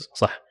باسترز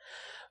صح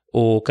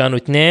وكانوا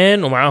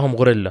 2 ومعاهم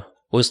غوريلا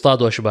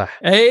ويصطادوا اشباح.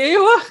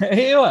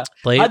 ايوه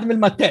طيب هذا من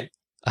ماتيل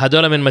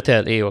هذول من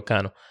ماتيل ايوه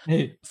كانوا.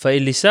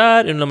 فاللي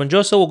صار انه لما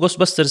جو سووا جوست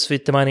باسترز في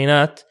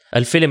الثمانينات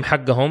الفيلم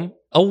حقهم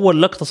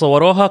اول لقطه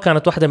صوروها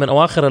كانت واحده من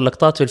اواخر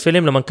اللقطات في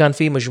الفيلم لما كان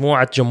في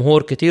مجموعه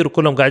جمهور كتير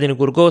وكلهم قاعدين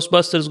يقولوا جوست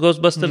باسترز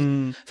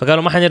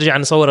فقالوا ما حنرجع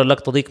نصور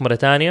اللقطه ديك مره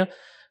تانية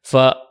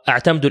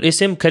فاعتمدوا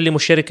الاسم كلموا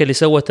الشركه اللي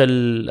سوت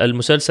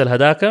المسلسل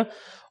هذاك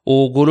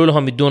وقولوا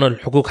لهم يدونا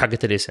الحقوق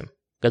حقت الاسم.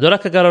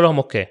 قالوا لهم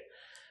اوكي.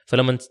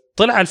 فلما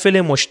طلع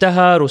الفيلم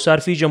واشتهر وصار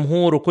فيه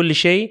جمهور وكل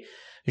شيء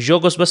جو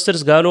جوست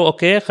باسترز قالوا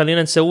اوكي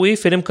خلينا نسوي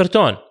فيلم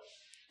كرتون.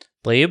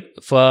 طيب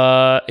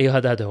ايوه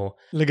هذا هو.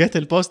 لقيت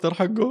البوستر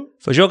حقه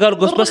فجو قالوا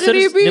جوست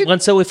باسترز نبغى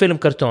نسوي فيلم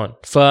كرتون.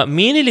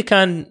 فمين اللي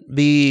كان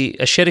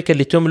بالشركه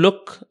اللي تملك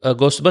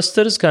جوست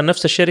باسترز كان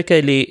نفس الشركه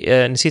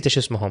اللي نسيت ايش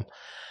اسمهم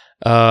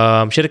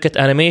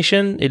شركه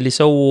انيميشن اللي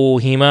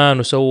سووا هيمان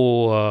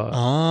وسووا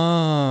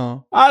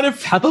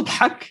عارف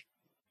حتضحك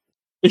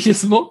ايش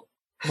اسمه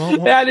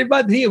يعني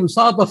بعد هي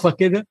مصادفه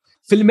كده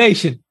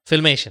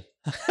فيلميشن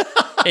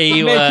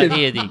ايوه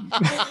هي دي.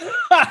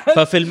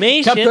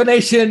 ففيلميشن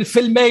كارتونيشن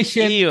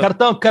فيلميشن أيوة.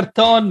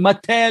 كرتون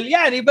ماتيل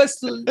يعني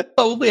بس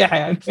توضيح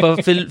يعني.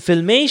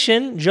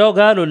 ففيلميشن جو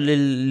قالوا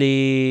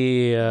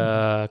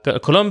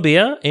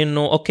كولومبيا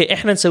انه اوكي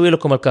احنا نسوي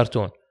لكم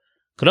الكرتون.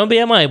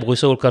 كولومبيا ما يبغوا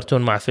يسووا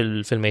الكرتون مع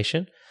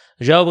فيلميشن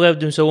جاوا بغوا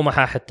يبدوا يسووا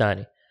مع حد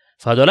تاني.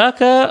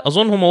 فهذولاك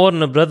اظن هم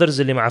وورن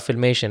براذرز اللي مع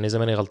فيلميشن اذا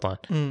ماني غلطان.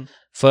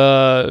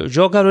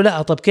 فجو قالوا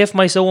لا طب كيف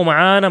ما يسووا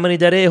معانا ماني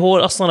داري هو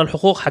اصلا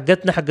الحقوق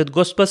حقتنا حقت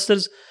جوست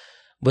باسترز.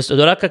 بس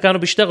هذولاك كانوا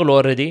بيشتغلوا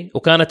اوريدي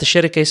وكانت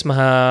الشركه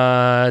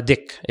اسمها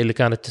ديك اللي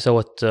كانت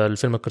سوت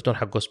الفيلم الكرتون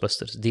حق جوست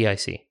باسترز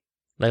DIC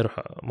لا يروح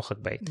مخك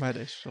بعيد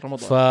معليش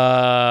رمضان.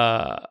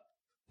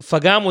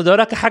 فقاموا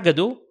ذولاك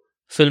حقدوا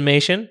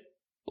فيلميشن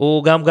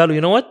قالوا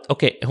يو نو وات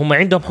اوكي هم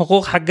عندهم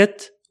حقوق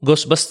حقت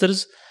جوست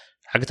باسترز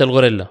حقت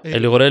الغوريلا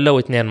اللي غوريلا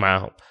واثنين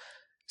معاهم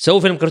سووا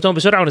فيلم كرتون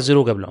بسرعه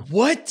ونزلوه قبلهم.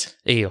 وات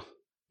ايوه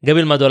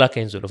قبل ما دولاك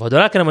ينزلوا.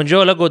 فدولاك لما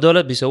جو لقوا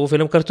دولة بيسووا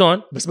فيلم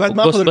كرتون بس بعد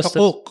ما اخذوا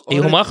الحقوق.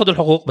 ايوه هم اخذوا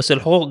الحقوق بس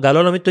الحقوق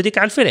قالوا لهم انتوا ديك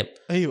على الفيلم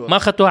أيوة. ما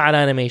اخذتوها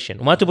على انيميشن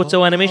وما تبغوا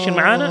تسووا انيميشن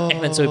معانا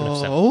احنا نسوي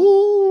بنفسنا.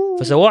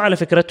 فسووا على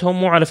فكرتهم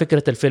مو على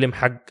فكره الفيلم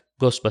حق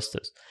جوست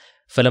باسترز.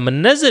 فلما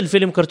نزل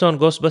فيلم كرتون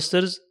جوست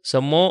باسترز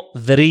سموه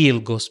ذا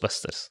ريل جوست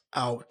باسترز.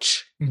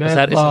 اوتش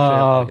صار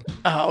اسمه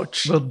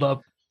اوتش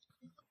بالضبط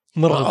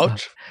مره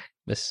اوتش.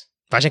 بس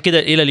فعشان كده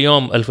الى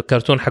اليوم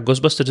الكرتون حق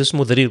جوست باسترز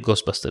اسمه ذا ريل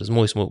جوست باسترز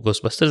مو اسمه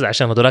جوست باسترز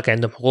عشان هذولاك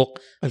عندهم حقوق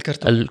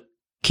الكرتون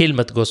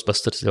كلمه جوست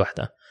باسترز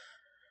لوحدها.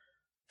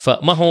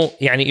 فما هو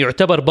يعني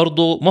يعتبر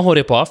برضو ما هو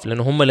ريب اوف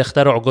لانه هم اللي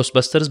اخترعوا جوست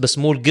باسترز بس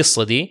مو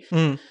القصه دي.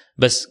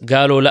 بس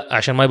قالوا لا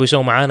عشان ما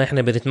يسووا معانا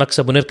احنا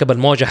بنتمكسب ونركب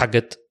الموجه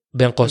حقت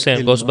بين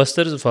قوسين جوست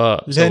باسترز.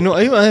 لانه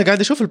ايوه انا قاعد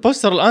اشوف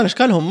البوستر الان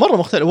اشكالهم مره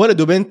مختلفه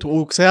ولد وبنت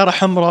وسياره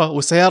حمراء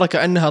والسياره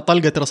كانها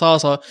طلقه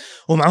رصاصه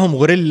ومعهم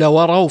غوريلا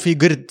ورا وفي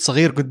قرد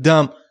صغير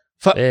قدام.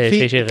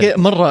 في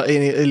مره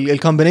يعني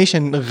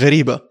الكومبينيشن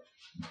غريبه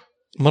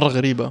مره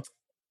غريبه.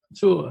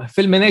 شو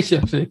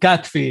فيلميشن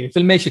كانت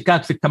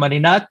في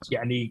الثمانينات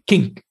يعني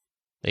كينج.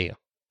 ايوه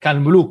كان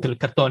ملوك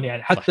الكرتون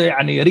يعني حتى صح.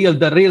 يعني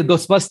ريل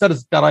جوست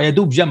باسترز ترى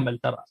يدوب جمل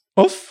ترى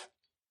اوف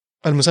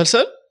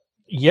المسلسل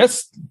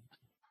يس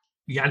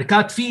يعني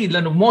كانت فيه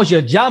لانه موجه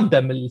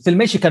جامده من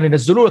الفيلميشن كانوا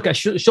ينزلوا لك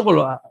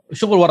شغل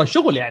ورا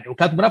شغل يعني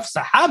وكانت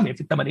منافسه حاميه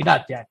في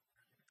الثمانينات يعني.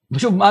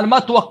 بشوف انا ما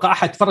اتوقع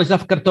احد تفرج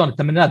في كرتون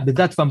الثمانينات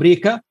بالذات في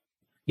امريكا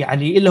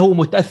يعني الا هو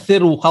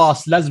متاثر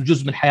وخلاص لازم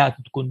جزء من حياته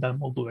تكون ده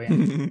الموضوع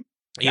يعني.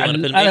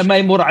 يعني انا ما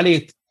يمر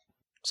علي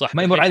صح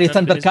ما يمر علي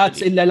ثاندر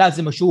كاتس الا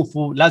لازم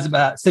اشوفه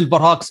لازم سيلفر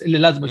هوكس الا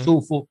لازم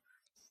اشوفه.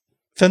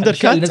 ثاندر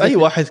كات اي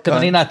واحد كان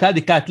الثمانينات هذه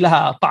كانت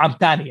لها طعم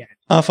ثاني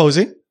يعني.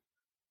 فوزي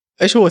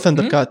ايش هو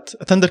ثاندر كات؟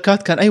 ثاندر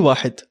كات كان اي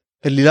واحد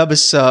اللي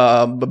لابس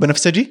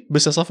بنفسجي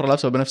بس صفر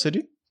لابسه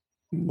بنفسجي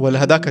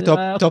ولا هذاك توب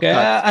كات؟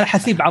 انا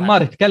حسيب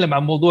عمار يتكلم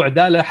عن الموضوع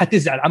ده لا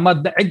حتزعل. عمار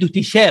ده عنده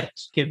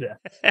تيشيرت كذا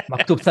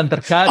مكتوب ثاندر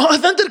كات.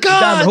 ثاندر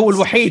كات هو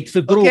الوحيد في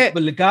الجروب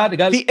اللي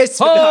قال في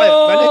اسم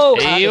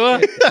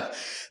ايوه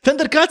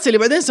ثاندر كاتس اللي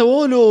بعدين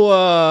سووا له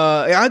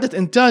اعاده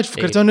انتاج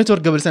في كرتون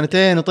نتورك قبل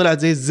سنتين وطلعت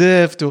زي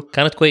الزفت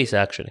كانت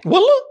كويسه اكشلي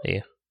والله.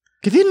 ايه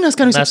كثير الناس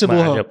كانوا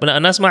يسبسبوها.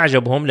 الناس ما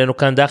عجبهم لانه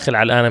كان داخل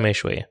على الانمي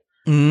شويه.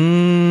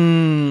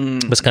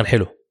 بس كان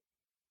حلو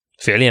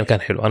فعليا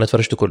كان حلو انا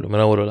تفرجته كله من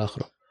اوله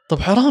لاخره. طب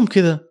حرام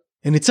كذا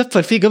يعني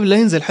تسفل فيه قبل لا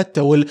ينزل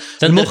حتى.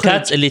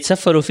 والمخرج اللي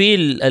تسفلوا فيه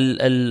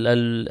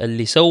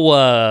اللي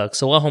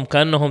سواهم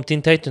كانهم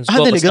تين تايتنز.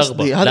 هذا اللي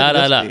قصدي.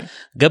 لا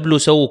قبله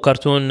سووا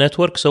كارتون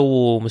نتورك،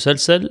 سووا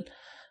مسلسل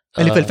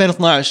اللي في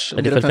 2012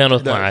 اللي في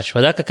 2012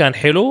 فذاك كان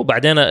حلو.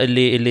 بعدين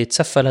اللي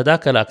تسفل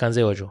هذاك لا كان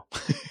زي وجهه.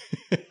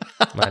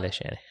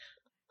 معلش يعني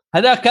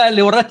هذاك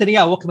اللي وريتني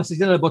اياه وقت ما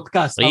سجلنا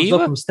البودكاست.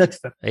 أيوة.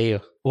 مستدفر.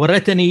 ايوه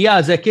وريتني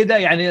اياه زي كده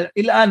يعني.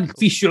 الان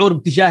في شعور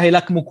باتجاهي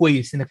لك مو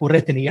كويس انك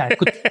وريتني اياه.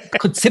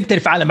 كنت سبتني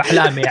في عالم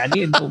احلامي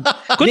يعني انه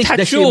كنت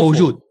حتشوفه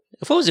موجود.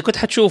 فوزي كنت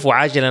حتشوفه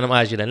عاجلا ام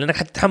اجلا لانك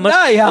حتتحمس.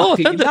 لا يا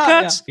اخي لا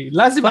يا أخي.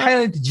 لازم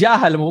احيانا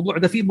تتجاهل الموضوع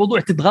ده. في موضوع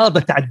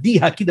تتغاضى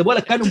تعديها كده ولا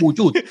كانوا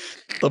موجود.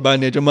 طبعا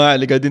يا جماعه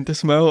اللي قاعدين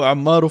تسمعوا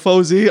عمار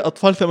وفوزي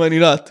اطفال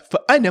ثمانينات،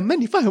 فانا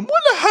ماني فاهم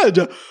ولا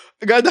حاجه.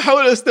 قاعد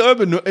احاول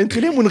استوعب انه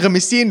انتوا ليه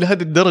منغمسين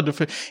لهذه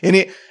الدرجه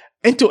يعني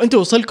انتوا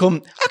وصلكم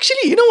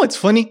actually you know what's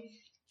funny.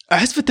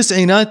 احس في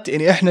التسعينات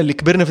يعني احنا اللي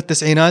كبرنا في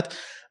التسعينات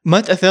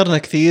ما تاثرنا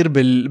كثير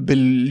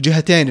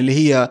بالجهتين اللي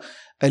هي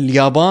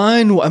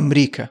اليابان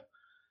وامريكا.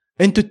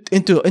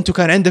 انتوا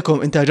كان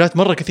عندكم انتاجات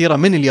مره كثيره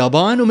من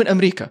اليابان ومن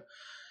امريكا.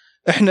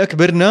 احنا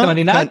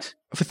كبرنا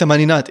في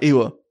الثمانينات.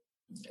 ايوه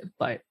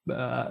طيب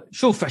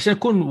شوف عشان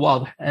اكون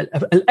واضح،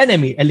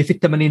 الانمي اللي في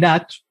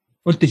الثمانينات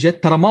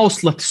انتجت ترى ما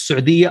وصلت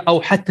السعوديه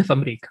او حتى في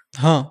امريكا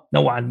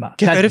نوعا ما.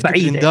 كانت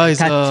بعيده،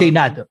 كانت شيء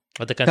نادر.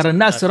 ترى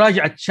الناس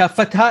راجعت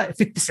شافتها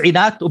في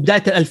التسعينات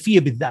وبدايه الالفيه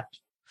بالذات.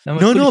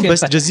 نو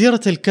بس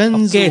جزيره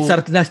الكنز اوكي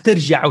صارت الناس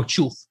ترجع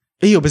وتشوف.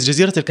 ايوه بس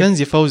جزيره الكنز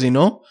يا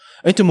فوزي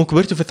انتم مو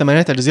كبرتوا في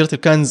الثمانينات على جزيره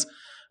الكنز.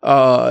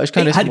 ايش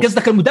كان اسمه؟ هل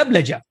قصدك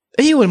المدبلجه؟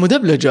 ايوه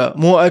المدبلجه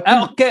مو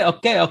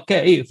اوكي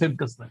ايوه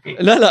فهمت قصدك.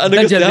 لا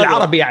انا قصدي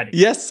بالعربي يعني.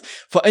 يس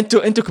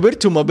فانتوا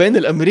كبرتوا ما بين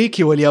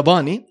الامريكي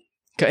والياباني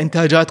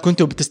كإنتاجات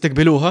كنتوا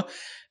بتستقبلوها.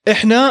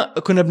 إحنا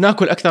كنا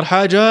بناكل أكثر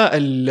حاجة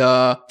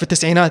في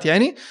التسعينات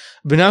يعني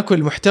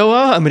بناكل محتوى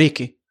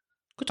أمريكي.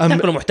 كنتوا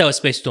بتاكلوا محتوى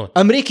سبيستون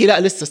أمريكي؟ لا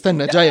لسه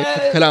استنى جايك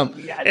في الكلام.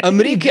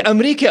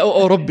 أمريكي أو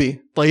أوروبي.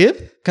 طيب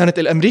كانت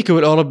الأمريكي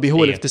والأوروبي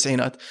هو اللي في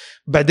التسعينات.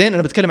 بعدين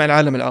أنا بتكلم عن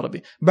العالم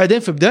العربي. بعدين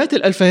في بداية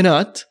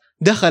الألفينات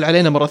دخل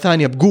علينا مرة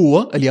ثانية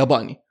بقوة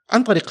الياباني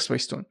عن طريق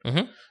سبيستون.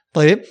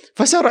 طيب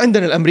فصار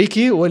عندنا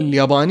الأمريكي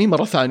والياباني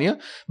مرة ثانية.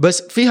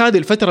 بس في هذه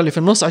الفترة اللي في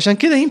النص عشان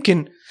كذا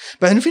يمكن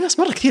بعد إنه في ناس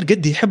مرة كثير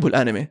قد يحبوا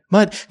الأنمي.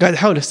 ما قاعد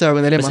أحاول أستوعب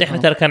أنا ليه. بس إحنا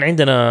ترى كان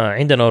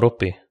عندنا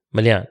أوروبي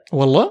مليان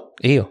والله.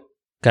 أيوه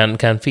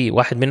كان في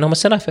واحد منهم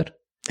السنافر.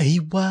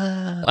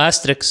 أيوة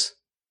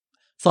أستريكس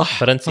صح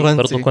فرنسي.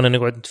 برضو كنا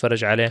نقعد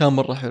نتفرج عليه كان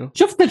مرة حلو.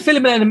 شفت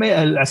الفيلم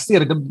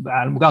الأسير قبل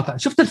على المقاطعة؟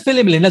 شفت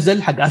الفيلم اللي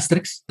نزل حق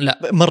أستريكس؟ لا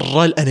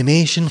مرة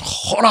الأنيميشن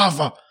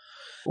خرافة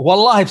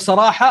والله.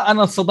 بصراحة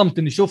أنا انصدمت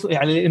إني شوف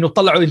يعني إنه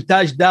طلعوا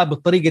إنتاج ده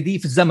بالطريقة دي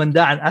في الزمن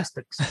ده عن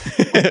أستريكس.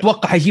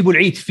 أتوقع يجيبوا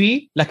العيد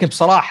فيه، لكن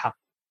بصراحة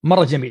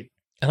مرة جميل.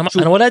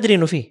 أنا ولا أدري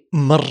إنه فيه.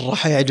 مرة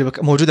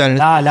حيعجبك. موجود على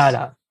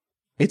لا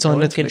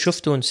يمكن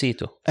شفته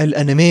ونسيته.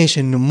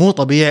 الانيميشن مو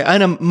طبيعي.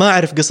 انا ما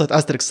اعرف قصه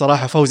أستريكس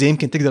صراحه. فوزي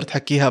يمكن تقدر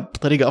تحكيها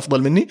بطريقه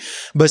افضل مني.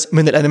 بس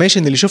من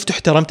الانيميشن اللي شفته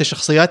احترمت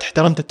الشخصيات،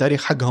 احترمت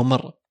التاريخ حقهم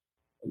مره.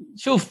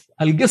 شوف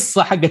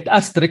القصه حقت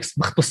أستريكس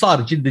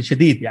باختصار جدا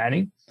شديد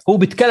يعني. هو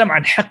بيتكلم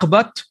عن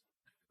حقبه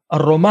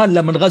الرومان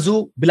لما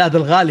غزوا بلاد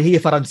الغال هي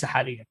فرنسا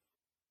حاليا.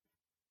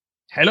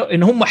 حلو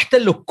ان هم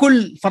احتلوا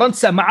كل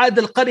فرنسا ما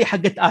عدا القريه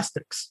حقت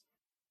أستريكس.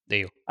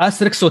 ايوه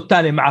أستريكس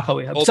والثاني مع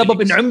خويها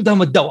بسبب ان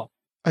عندهم الدواء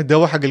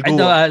حق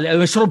القوه،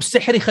 المشروب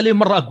السحري يخليهم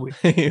مره اقوي.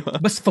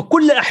 بس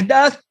فكل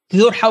الاحداث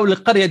تدور حول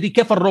القريه دي،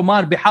 كيف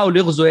الرومان بيحاولوا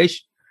يغزوا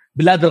ايش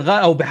بلاد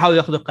الغاء او بيحاولوا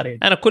ياخذوا القريه دي.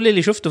 انا كل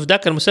اللي شفته في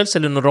ذاك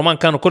المسلسل انه الرومان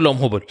كانوا كلهم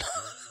هبل.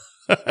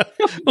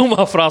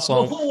 هم في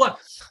راسهم. هو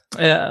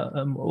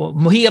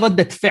هي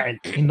ردة فعل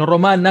انه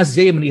الرومان ناس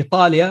جايه من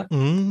ايطاليا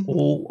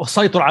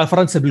وسيطروا على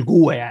فرنسا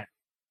بالقوه يعني.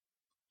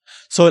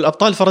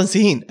 الابطال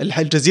فرنسيين.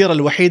 الجزيره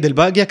الوحيده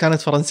الباقيه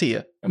كانت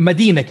فرنسيه،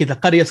 مدينه كذا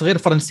قريه صغيره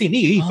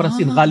فرنسيين.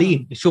 فرنسيين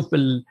غاليين. شوف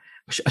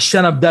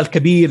الشنب ده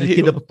الكبير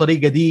كذا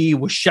بالطريقه دي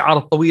والشعر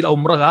الطويل او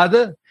مرغ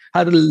هذا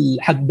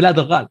حق بلاد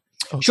الغال.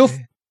 شوف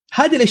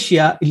هذه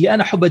الاشياء اللي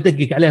انا احب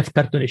ادقق عليها في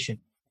كارتونيشن،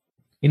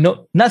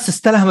 انه ناس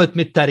استلهمت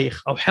من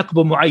التاريخ او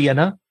حقبه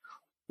معينه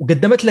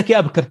وقدمت لك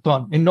اياها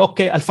بكرتون. انه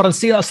اوكي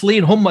الفرنسيين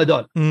الاصليين هم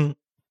دول،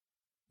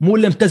 مو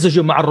اللي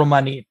امتزجوا مع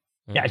الرومانيين.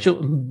 يعني شو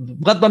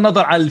بغض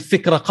النظر عن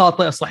الفكره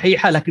خاطئه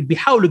صحيحه، لكن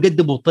بيحاولوا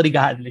يقدموا بطريقه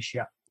هذه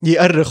الاشياء،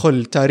 يأرخوا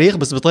التاريخ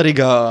بس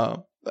بطريقه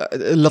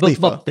لطيفه.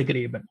 بالضبط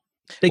تقريبا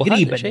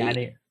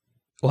يعني.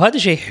 وهذا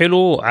شيء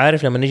حلو.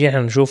 عارف لما نيجي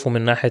احنا نشوفه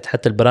من ناحيه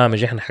حتى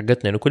البرامج احنا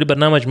حقتنا، انه كل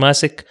برنامج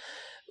ماسك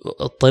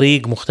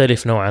الطريق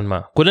مختلف نوعا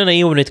ما. كلنا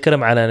ايوه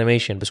بنتكلم على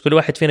انيميشن، بس كل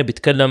واحد فينا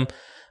بيتكلم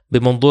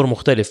بمنظور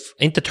مختلف.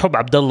 انت تحب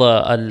عبد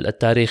الله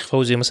التاريخ،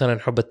 فوزي مثلا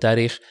يحب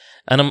التاريخ.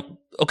 انا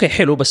اوكي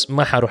حلو بس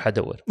ما حروح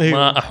ادور. أيوة.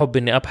 ما احب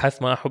اني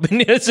ابحث، ما احب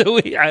اني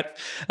اسوي عارف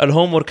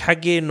الهوم ورك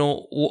حقي، انه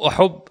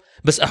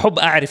احب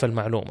اعرف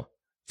المعلومه.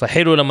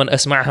 فحلو لما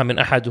اسمعها من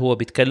احد وهو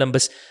بيتكلم.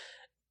 بس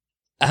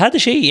هذا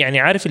شيء يعني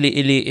عارف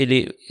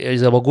اللي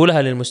اذا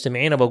بقولها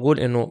للمستمعين بقول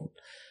انه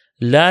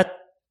لا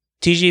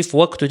تيجي في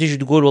وقت وتيجي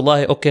تقول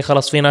والله اوكي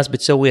خلاص في ناس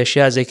بتسوي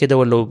اشياء زي كده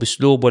ولا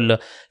باسلوب ولا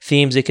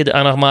ثيم زي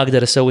كده انا ما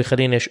اقدر اسوي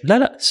خليني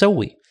لا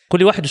سوي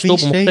كل واحد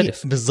اسلوبه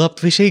مختلف. بالضبط.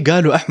 في شيء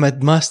قاله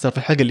احمد ماستر في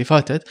الحلقه اللي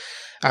فاتت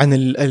عن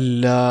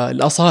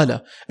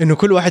الاصاله انه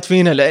كل واحد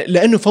فينا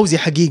لانه فوزي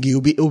حقيقي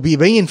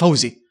وبيبين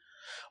فوزي.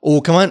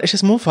 وكمان ايش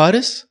اسمه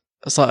فارس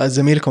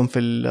زميلكم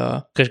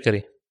في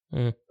قشقري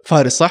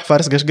فارس صح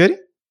فارس قشقري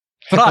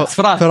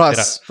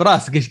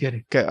فراس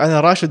قشقري.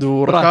 انا راشد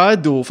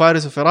وركاد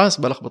وفارس وفراس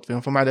بلخبط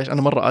فيهم فمعليش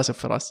انا مره اسف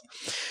فراس.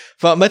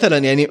 فمثلا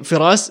يعني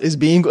فراس is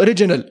being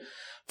original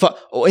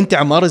وانت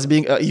عمار is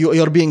being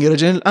you're being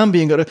original I'm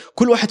being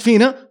كل واحد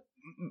فينا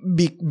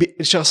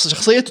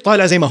شخصيته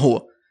طالعه زي ما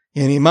هو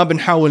يعني ما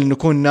بنحاول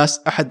نكون ناس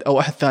احد او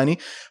احد ثاني.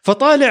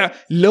 فطالع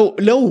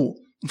لو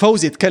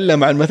فوزي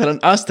يتكلم عن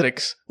مثلا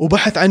أستريكس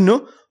وبحث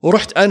عنه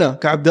ورحت أنا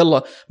كعبد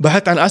الله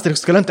بحثت عن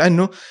أستريكس وتكلمت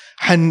عنه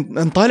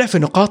حنطالع في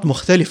نقاط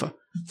مختلفة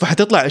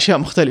فحتطلع أشياء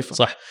مختلفة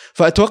صح.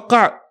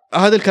 فأتوقع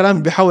هذا الكلام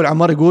اللي بيحاول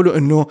عمار يقوله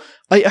إنه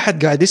أي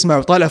أحد قاعد يسمع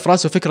وطالع في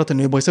راسه فكرة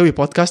إنه يبغى يسوي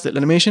بودكاست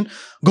الأنيميشن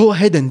go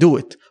ahead and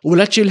do it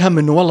ولا تشيل هم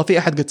إنه والله في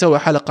أحد قد سوى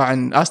حلقة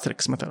عن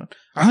أستريكس مثلا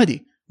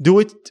عادي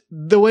do it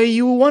the way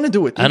you want to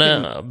do it.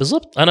 أنا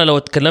بالضبط أنا لو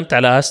اتكلمت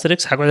على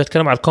أستريكس حقعد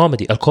أتكلم على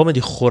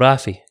الكوميدي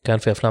خرافي كان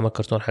في أفلام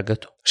الكرتون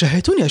حقته.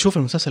 شهيتوني أشوف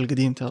المسلسل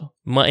القديم ترى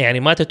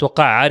ما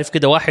تتوقع عارف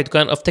كده واحد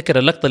كان أفتكر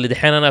اللقطة اللي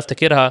دحين أنا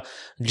أفتكرها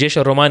الجيش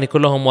الروماني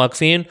كلهم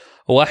واقفين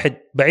وواحد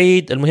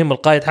بعيد المهم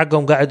القائد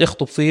حقهم قاعد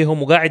يخطب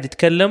فيهم وقاعد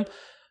يتكلم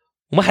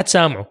وما حد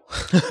سامعه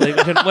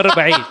مرة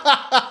بعيد.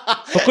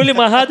 فكل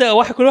ما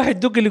هذا كل واحد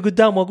يدق اللي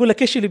قدامه واقول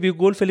لك ايش اللي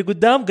بيقول فاللي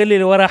قدام قال لي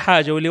اللي وراه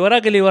حاجه واللي وراه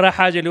قال لي وراه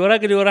حاجه اللي وراه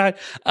قال لي وراه حاجه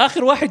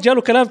اخر واحد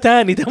جاله كلام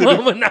تاني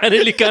تماما عن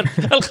اللي كان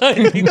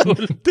القائد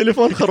يقول.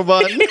 تليفون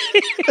خربان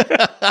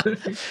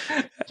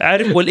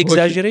عارف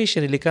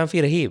والاكزاجريشن اللي كان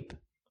فيه رهيب.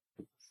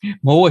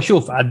 ما هو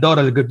شوف على الدور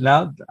اللي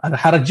قلنا انا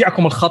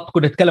حرجعكم الخط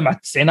كنا نتكلم عن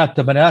التسعينات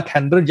الثمانينات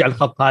حنرجع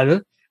الخط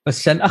هذا بس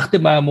عشان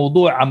اختم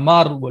موضوع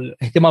عمار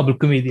والاهتمام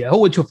بالكوميديا.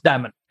 هو شوف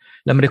دائما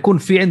لما يكون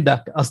في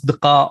عندك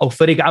أصدقاء أو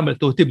فريق عمل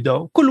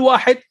تبدأ كل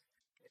واحد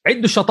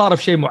عنده شطارة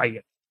في شيء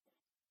معين.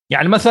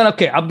 يعني مثلا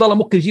أوكي عبد الله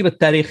ممكن يجيب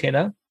التاريخ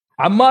هنا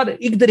عمار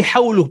يقدر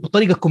يحوله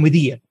بطريقة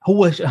كوميدية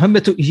هو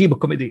همته يجيبه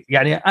كوميدي.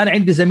 يعني أنا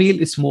عندي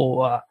زميل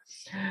اسمه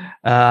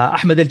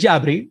أحمد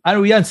الجابري أنا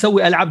وياه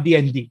نسوي ألعاب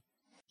D&D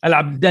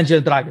ألعاب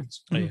دانجن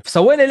دراجونز.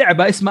 فسوينا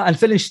لعبة اسمها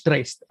الفينش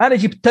تريست أنا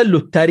جبت له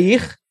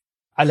التاريخ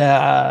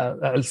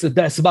على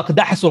سباق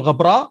داحس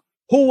والغبراء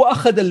هو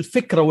أخذ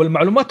الفكرة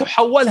والمعلومات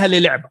وحولها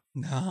للعبة.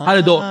 هذا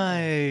دور.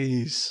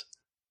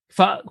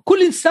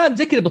 فكل إنسان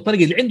زي كده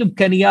بالطريقة اللي عنده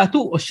إمكانياته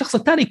والشخص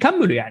الثاني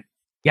يكمله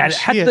يعني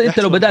حتى أنت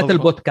لو بدأت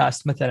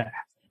البودكاست مثلا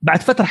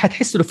بعد فترة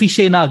حتحس إنه في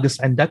شيء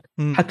ناقص عندك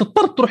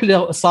حتضطر تروح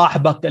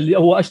لصاحبك اللي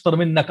هو أشطر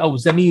منك أو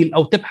زميل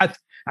أو تبحث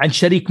عن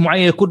شريك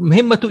معين يكون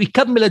مهمته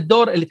يكمل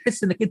الدور اللي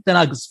تحس إنك أنت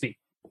ناقص فيه.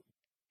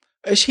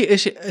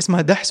 إيش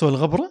اسمها دحس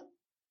والغبرة؟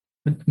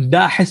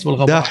 داحس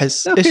والغبرة.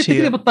 داحس ايش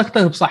هي؟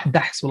 بالطاقة صح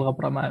داحس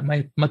والغبرة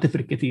ما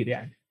تفرق كثير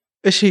يعني.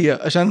 ايش هي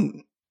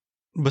عشان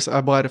بس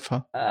ابغى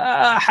اعرفها.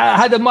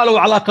 هذا ما له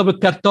علاقة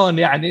بالكرتون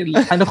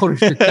يعني حنخرج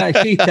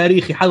شيء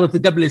تاريخي حدث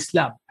قبل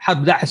الإسلام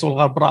حرب داحس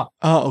والغبراء.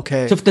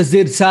 اوكي شفت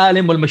الزير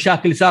سالم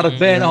والمشاكل اللي صارت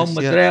بينهم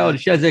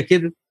والاشياء زي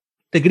كذا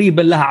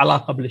تقريبا لها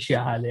علاقة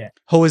بالاشياء هذه يعني.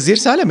 هو الزير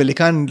سالم اللي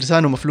كان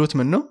لسانه مفلوت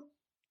منه؟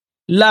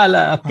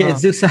 لا اوكي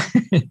الزير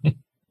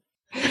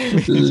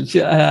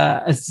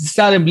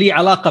سالم لي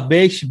علاقة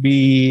بيش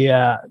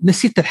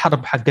نسيت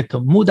الحرب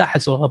حقتهم مو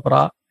داحس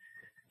وغبراء.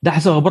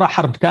 داحس وغبراء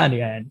حرب ثانية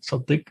يعني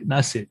صدق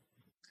ناسي.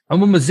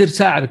 عموما الزير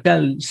ساعر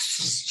كان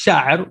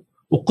شاعر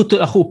وقتل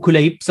أخوه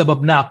كليب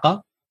بسبب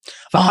ناقة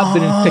فحب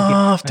ينتقم.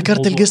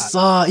 افتكرت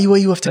القصة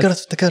ايوه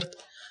افتكرت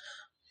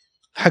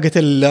حقت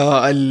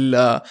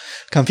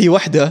كان في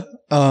واحدة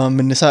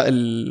من نساء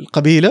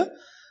القبيلة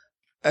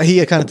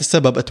هي كانت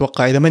السبب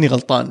اتوقع اذا ماني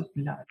غلطان.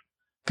 لا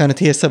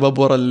كانت هي السبب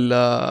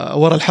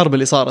ورا الحرب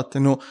اللي صارت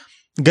انه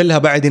قال لها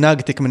بعدي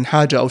ناقتك من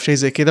حاجه او شيء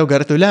زي كذا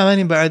وقالت له لا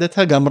ماني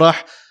بعدتها قام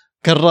راح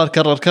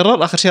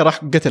كرر اخر شيء راح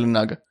قتل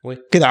الناقه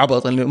كذا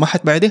عبط انه ما حد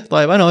بعده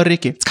طيب انا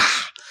اوريكي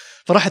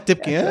فراحت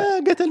تبكي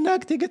قتل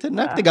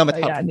ناقتي قامت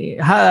حرب.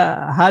 يعني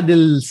هذا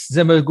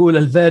زي ما يقول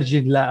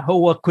الفيرجن. لا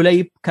هو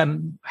كليب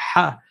كان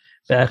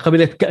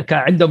قبيله كان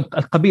عندهم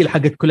القبيله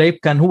حقت كليب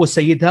كان هو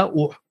سيدها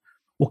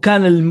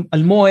وكان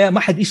المويه ما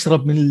حد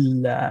يشرب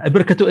من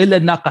بركته الا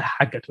الناقه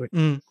حقته.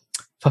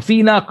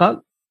 ففي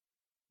ناقه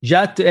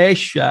جات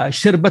ايش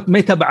شربت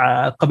ما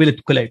تبع قبيله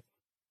كليب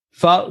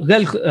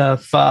فقال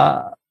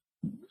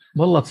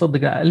والله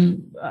تصدق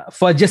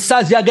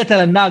فجساس جاء قتل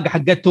الناقه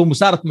حقته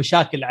وصارت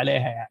مشاكل عليها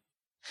يعني.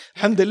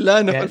 الحمد لله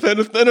أنا في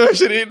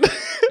 2022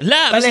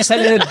 لا بس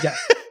نرجع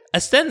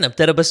استنى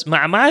ترى بس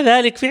مع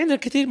ذلك في عندنا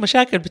كثير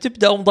مشاكل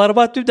بتبدا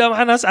ومضاربات بتبدا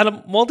مع ناس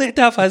على مواضيع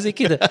تافهه زي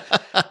كده.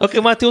 اوكي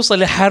ما توصل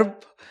لحرب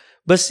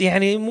بس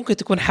يعني ممكن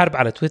تكون حرب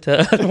على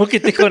تويتر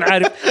ممكن تكون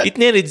عارف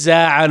اثنين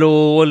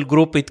يتزاعلوا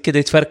والجروب كده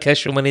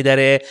يتفركش وما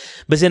ندري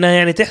بس انها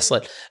يعني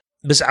تحصل.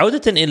 بس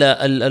عودة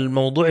الى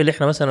الموضوع اللي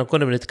احنا مثلا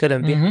كنا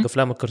بنتكلم به في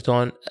افلام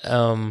الكرتون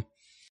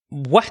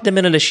واحدة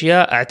من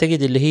الاشياء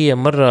اعتقد اللي هي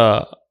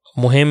مرة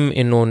مهم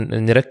إنه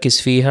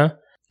نركز فيها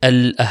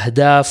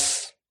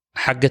الأهداف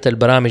حقة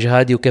البرامج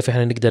هذه وكيف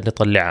إحنا نقدر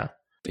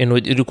نطلعها.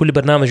 إنه كل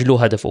برنامج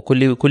له هدفه،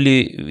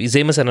 كل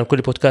زي مثلا كل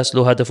بودكاست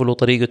له هدفه له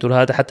طريقته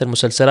له هذا، حتى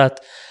المسلسلات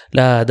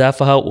لها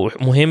أهدافها،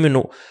 ومهم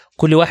إنه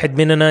كل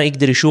واحد مننا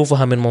يقدر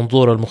يشوفها من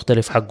منظور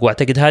المختلف حقه.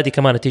 وأعتقد هذه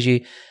كمان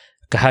تيجي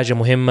كحاجة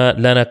مهمة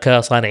لنا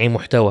كصانعين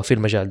محتوى في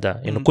المجال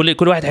ده، إنه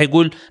كل واحد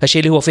حيقول الشيء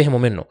اللي هو فهمه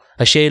منه،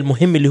 الشيء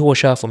المهم اللي هو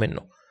شافه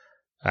منه،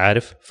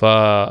 عارف؟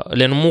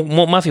 لأنه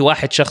ما في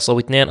واحد شخص أو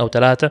 2 أو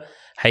 3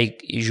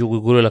 حيجوا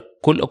يقولوا لك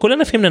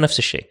كلنا فهمنا نفس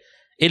الشيء،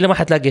 إلا ما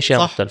حتلاقي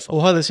أشياء مختلفة.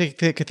 وهذا شيء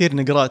كثير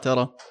نقرأ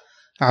ترى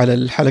على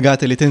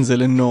الحلقات اللي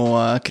تنزل،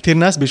 إنه كثير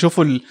ناس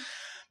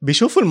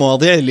بيشوفوا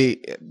المواضيع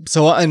اللي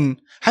سواء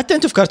حتى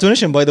انتم في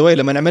كارتونيشن باي ذا واي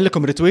لما نعمل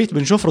لكم ريتويت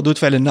بنشوف ردود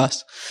فعل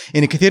الناس.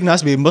 يعني كثير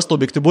ناس بينبسطوا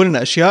بيكتبوا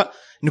لنا اشياء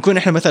نكون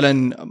احنا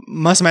مثلا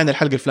ما سمعنا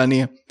الحلقه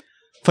الفلانيه،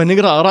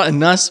 فنقرا اراء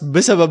الناس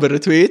بسبب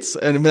الريتويتس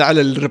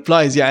على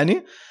الريبلايز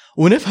يعني،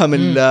 ونفهم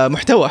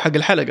المحتوى حق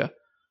الحلقه.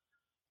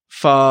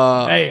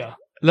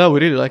 ايوه لا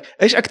وريلي لايك.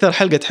 ايش اكثر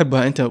حلقه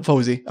تحبها انت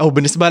فوزي، او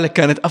بالنسبه لك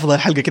كانت افضل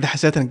حلقه كده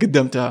حسيت انك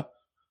قدمتها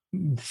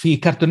في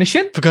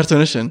كارتونيشن؟ في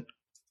كارتونيشن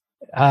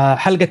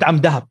حلقه عم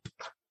دهب.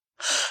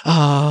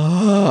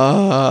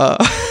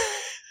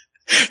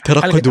 ترى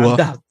قدوة،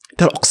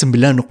 ترى أقسم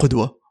بالله أنه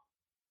قدوة.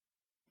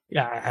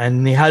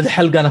 يعني هذه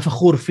حلقة أنا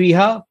فخور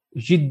فيها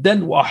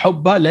جدا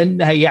وأحبها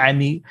لأنها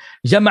يعني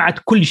جمعت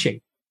كل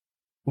شيء.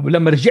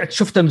 ولما رجعت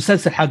شفت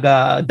المسلسل حق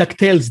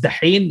داكتيلز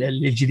دحين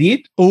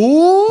الجديد،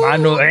 مع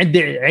أنه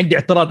عندي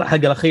اعتراض على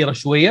الحلقة الأخيرة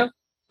شوية.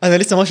 أنا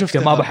لسه ما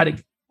شفتها، ما بحرق،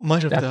 ما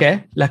شفتها. أوكي.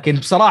 لكن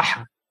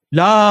بصراحة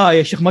لا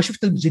يا شيخ، ما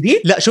شفت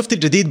الجديد. لا شفت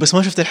الجديد بس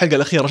ما شفت الحلقة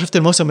الأخيرة، شفت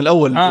الموسم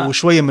الأول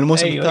وشوية من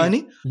الموسم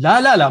الثاني. أيوة.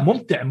 لا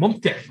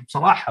ممتع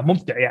بصراحة،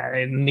 ممتع.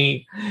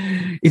 يعني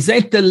إذا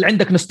أنت اللي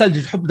عندك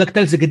نوستالجيا تحب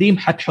داكتيلز القديم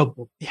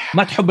حتحبه،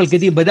 ما تحب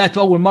القديم بدأت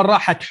أول مرة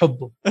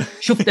حتحبه.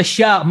 شفت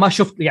أشياء ما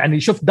شفت، يعني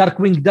شفت دارك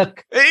وينج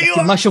داك.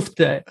 أيوة.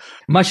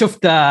 ما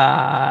شفت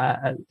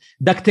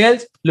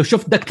داكتيلز. لو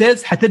شفت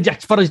داكتيلز حترجع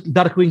تتفرج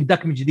دارك وينج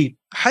داك من جديد.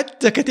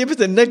 حتى كتيبة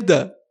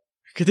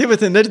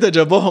النجدة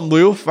جابوهم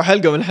ضيوف في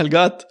حلقة من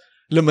الحلقات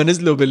لما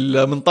نزلوا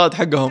بالمنطاد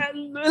حقهم.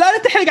 لا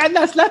تحرق على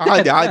الناس، لا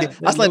تحرق. عادي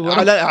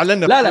أصلا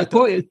أعلنا. لا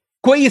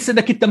كويس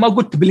انك انت ما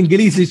قلت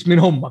بالانجليزي من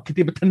هم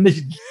كتيبة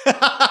النجد.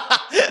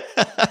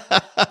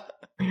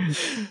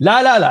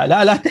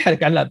 لا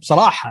تحرق على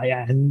بصراحة.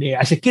 يعني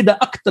عشان كده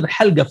أكتر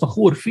حلقة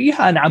فخور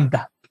فيها أنا عم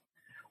دهب،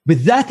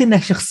 بالذات إنها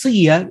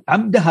شخصية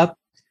عم دهب،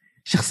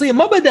 شخصية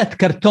ما بدأت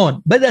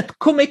كرتون، بدأت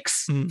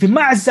كوميكس في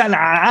معزل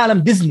عالم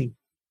ديزني،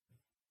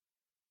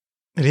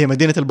 اللي هي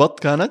مدينة البط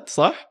كانت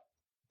صح؟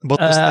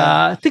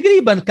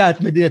 تقريبا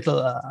كانت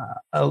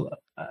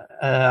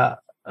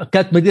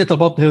مدينة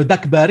البط هي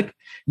داكبرغ.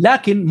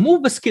 لكن مو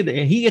بس كده،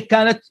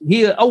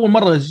 هي أول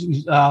مرة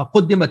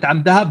قدمت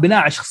عم دهب بناء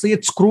على شخصية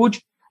سكروج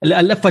اللي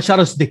ألفها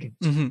شارلز ديكنز.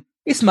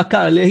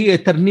 اسمها اللي هي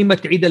ترنيمة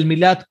عيد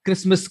الميلاد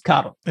كريسمس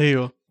كارول.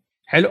 أيوه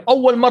حلو.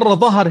 أول مرة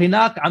ظهر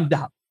هناك عم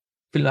دهب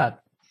في هذا.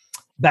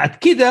 بعد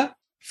كده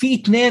في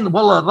 2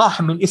 والله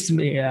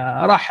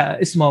راح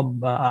اسمه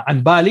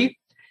عن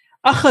بالي،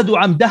 أخذوا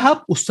عم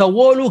دهب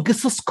وسووا له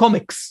قصص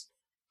كوميكس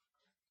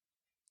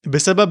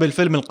بسبب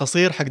الفيلم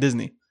القصير حق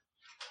ديزني.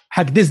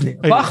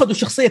 أيوة. فأخذوا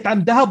شخصية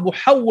عم دهب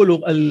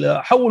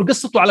وحولوا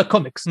قصته على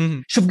كوميكس.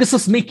 شوف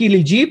قصص ميكي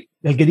للجيب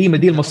القديمة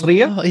دي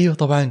المصرية. أيوه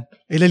طبعا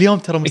إلى اليوم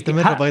ترى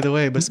مستمرة باي ذا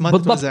واي، بس ما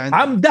تتوزع عندي.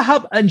 عم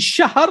دهب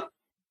انشهر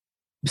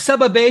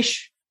بسبب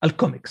إيش؟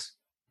 الكوميكس.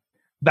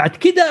 بعد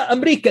كده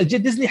أمريكا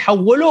ديزني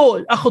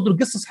حولوه، أخذوا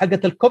القصص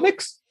حقت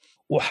الكوميكس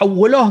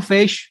وحولوها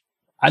فيش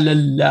على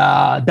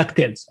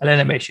الداكتيلز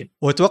الانيميشن.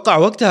 واتوقع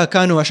وقتها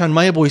كانوا عشان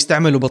ما يبغوا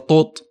يستعملوا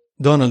بطوط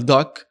دونالد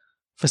داك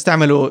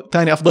فاستعملوا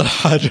تاني افضل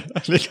حاجه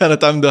اللي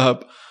كانت عم دهب.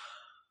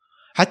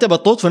 حتى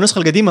بطوط في النسخه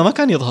القديمه ما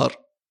كان يظهر،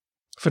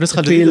 في النسخه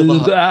الجديده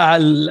ظهر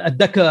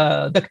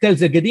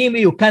الداكتيلز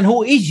القديمه، وكان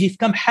هو يجي في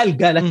كم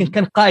حلقه لكن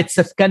كان قائد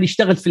كان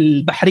يشتغل في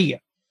البحريه.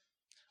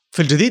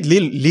 في الجديد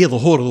ليه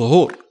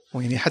ظهور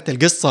يعني حتى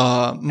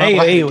القصه ما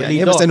أيوة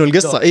يعني بس انه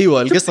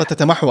القصه القصه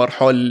تتمحور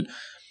حول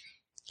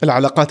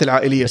العلاقات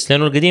العائليه. بس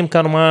لانه القديم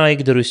كانوا ما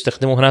يقدروا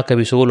يستخدموا هناك،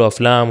 بيسووا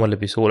افلام ولا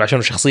بيسووا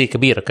عشان شخصيه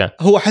كبيره. كان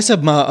هو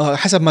حسب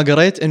ما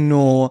قريت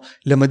انه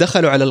لما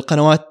دخلوا على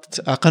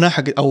قناه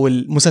حق او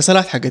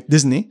المسلسلات حقت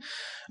ديزني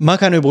ما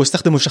كانوا يبغوا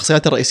يستخدموا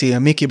الشخصيات الرئيسيه،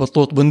 ميكي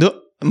بطوط بندق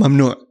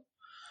ممنوع.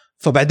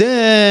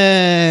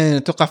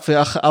 فبعدين توقع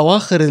في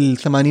اواخر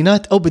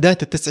الثمانينات او بدايه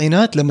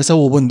التسعينات لما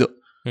سووا بندق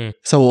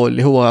سووا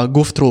اللي هو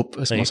جوف تروب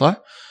اسمه صح،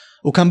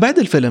 وكان بعد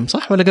الفيلم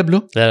صح ولا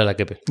قبله؟ لا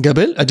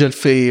قبل أجل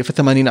في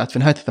الثمانينات، في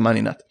نهاية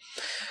الثمانينات.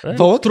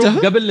 فوقتها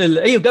قبل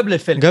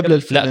الفيلم.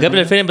 لا قبل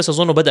الفيلم، بس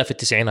أظنه بدأ في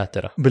التسعينات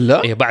ترى.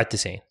 بالله؟ إيه بعد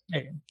 90.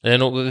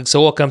 لأنه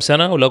سووه كم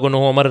سنة ولقوا إنه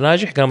هو مرة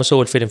ناجح، قاموا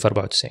سووا الفيلم في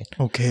 94.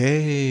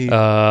 أوكي.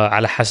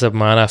 على حسب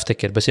ما أنا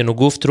أفتكر، بس إنه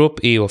جوف تروب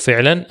إيوه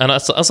فعلا. أنا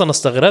أصلا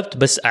استغربت،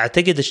 بس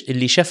أعتقد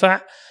اللي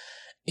شفع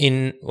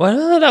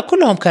ولا لا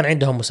كلهم كان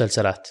عندهم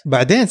مسلسلات.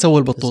 بعدين سووا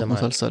البطوط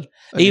مسلسل.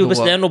 ايوه بس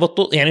لانه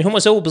بطوط يعني هم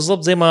سووا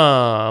بالضبط زي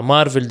ما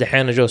مارفل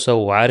دحين جو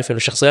سووا، عارف انه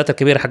الشخصيات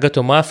الكبيره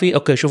حقتهم ما في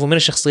اوكي شوفوا من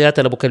الشخصيات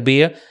الابو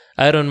كلبيه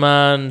ايرون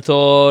مان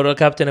ثور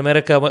كابتن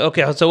امريكا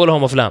اوكي سووا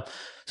لهم افلام،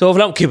 سووا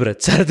افلام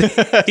كبرت صارت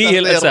هي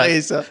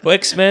الاساس،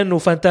 واكس مان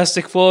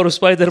وفانتاستيك فور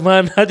وسبايدر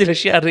مان هذه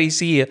الاشياء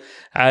الرئيسيه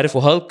عارف،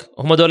 وهالك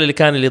هم دول اللي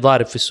كان اللي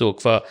ضارب في السوق.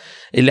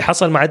 فاللي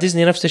حصل مع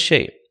ديزني نفس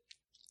الشيء،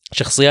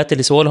 شخصيات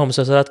اللي سووا لهم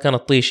مسلسلات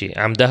كانت طيشي،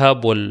 عم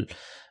دهب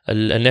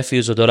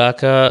والنفيوز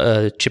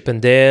ودولاكا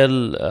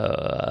تشيبنديل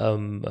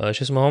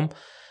شو اسمهم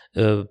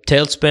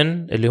تيل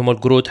سبين اللي هم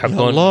القرود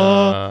حقون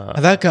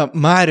هذاك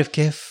ما أعرف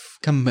كيف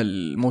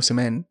كمل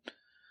موسمين،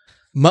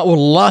 ما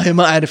والله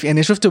ما أعرف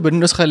يعني شفته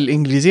بالنسخة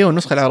الإنجليزية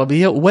والنسخة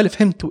العربية ولا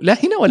فهمته لا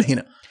هنا ولا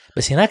هنا.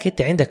 بس هناك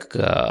انت عندك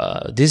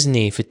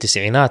ديزني في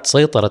التسعينات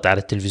سيطرت على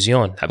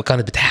التلفزيون،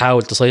 كانت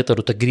بتحاول تسيطر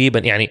وتقريبا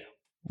يعني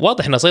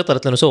واضح انها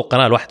سيطرت لانه سووا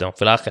قناه لوحدهم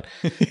في الاخر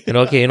انه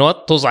اوكي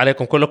نوت طز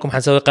عليكم كلكم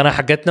حنسوي قناه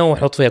حقتنا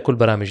ونحط فيها كل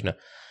برامجنا.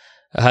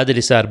 هذا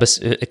اللي صار، بس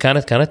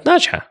كانت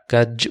ناجحه،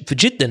 كانت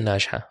جدا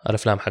ناجحه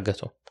الافلام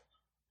حقتهم.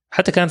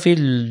 حتى كان في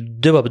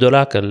الدبب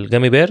دولاك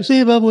الجامي بيرز،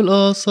 دبب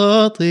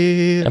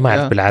الاساطير ما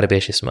اعرف بالعربي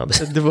ايش اسمه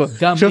بس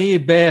جامي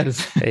بيرز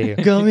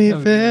جامي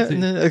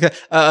بيرز.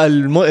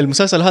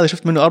 المسلسل هذا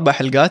شفت منه 4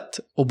 حلقات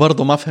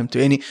وبرضه ما فهمته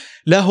يعني،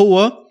 لا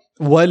هو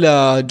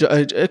ولا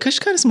كيش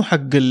كان اسمه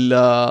حق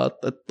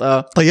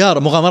الطيارة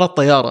مغامرات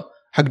طيارة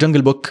حق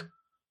جنجل بوك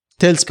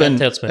تيل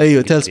سبين.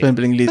 ايوه تيل سبين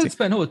بالانجليزي، تيل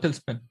سبين هو تيل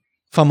سبين.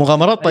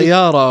 فمغامرات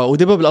طيارة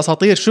ودبب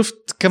الاساطير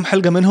شفت كم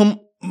حلقة منهم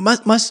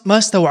ما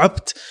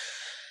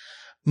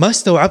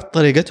استوعبت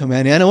طريقتهم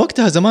يعني. انا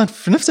وقتها زمان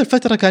في نفس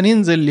الفترة كان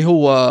ينزل اللي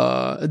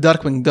هو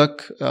دارك وينج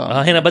داك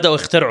هنا بدأوا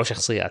يخترعوا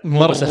شخصيات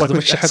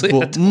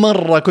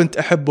مرة كنت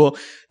احبه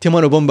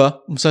تيمون وبومبا،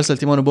 مسلسل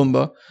تيمون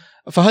وبومبا.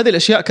 فهذه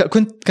الاشياء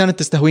كانت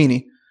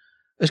تستهويني.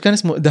 ايش كان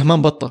اسمه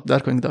دهمان بطه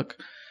دارك وينج داك،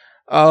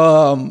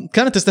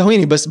 كانت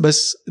تستهويني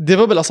بس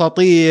دباب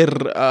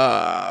الاساطير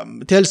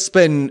تيل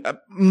سبين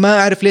ما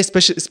اعرف ليه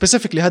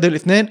سبيسيفيكلي هذول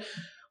الاثنين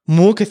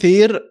مو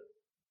كثير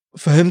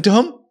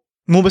فهمتهم،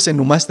 مو بس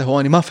انه ما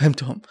استهواني ما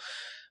فهمتهم.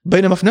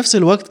 بينما في نفس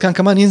الوقت كان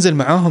كمان ينزل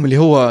معاهم اللي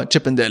هو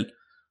تشيبنديل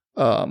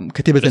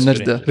كتيبة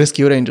النجدة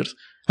ريسكيو رينجرز،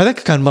 هذاك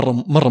كان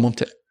مرة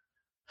ممتع.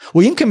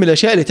 ويمكن من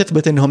الاشياء اللي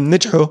تثبت انهم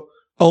نجحوا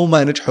او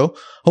ما نجحوا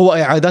هو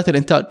اعادات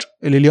الانتاج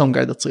اللي اليوم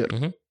قاعده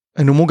تصير،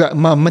 انه مو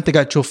ما انت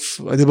قاعد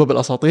تشوف دباب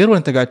الاساطير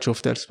وانت قاعد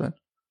تشوف تيل سبين.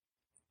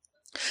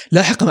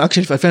 لاحقا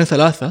اكشلي في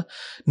 2003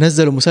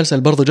 نزلوا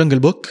مسلسل برضه جنجل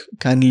بوك،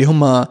 كان اللي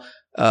هم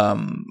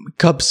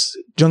كابس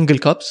جنجل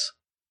كابس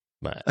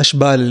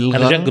اشبال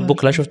الغابه. انا جنجل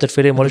بوك لا شفت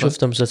الفيلم ولا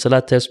شفت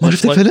مسلسلات تيل سبين. ما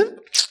شفت الفيلم؟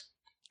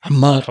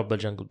 عمار احب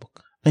الجنجل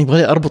بوك،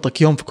 يبغى لي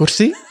اربطك يوم في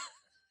كرسي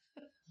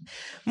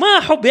ما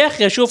أحب يا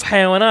أخي أشوف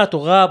حيوانات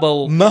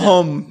وغابة ما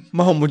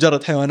هم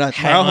مجرد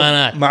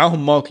حيوانات.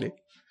 معاهم موكلي،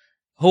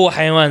 هو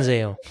حيوان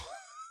زيهم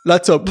لا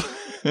تسب.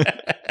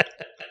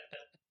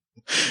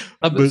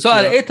 طب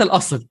سؤال ايه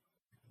الأصل،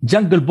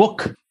 جنجل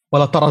بوك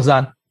ولا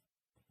طرزان؟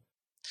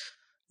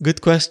 good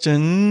question.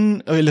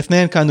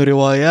 الاثنين كانوا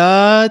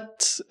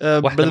روايات.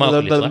 واحدة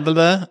موكلي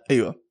صح؟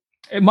 أيوة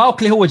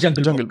موكلي هو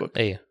جنجل بوك.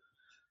 أيوة.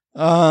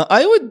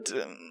 I would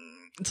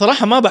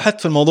صراحة ما بحثت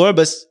في الموضوع،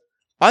 بس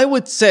I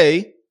would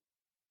say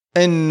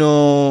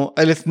إنه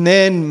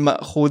الاثنين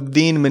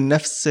مأخوذين من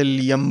نفس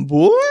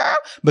الينبوع،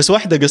 بس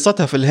واحدة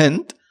قصتها في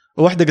الهند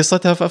وواحدة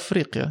قصتها في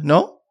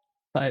أفريقيا.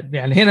 طيب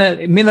يعني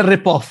هنا من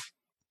الريب اوف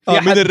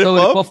من الريب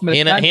اوف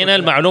هنا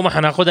المعلومة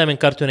حناخدها من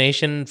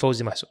كارتونيشن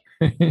فوزي محسوب.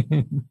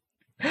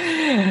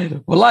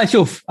 والله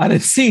شوف أنا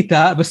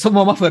نسيتها، بس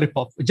هم ما في ريب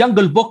اوف.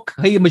 جنجل بوك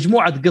هي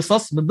مجموعة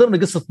قصص من ضمن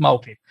قصة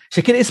موكلي،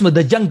 شكل اسمه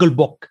ذا جنجل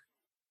بوك.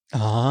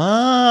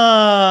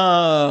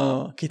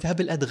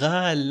 كتاب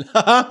الأدغال.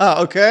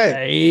 أوكي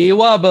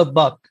أيوة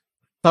بالضبط.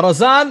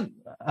 طرزان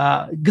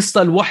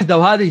قصة الوحدة،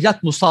 وهذه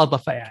جات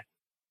مصادفة يعني.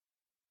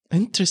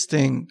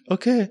 interesting.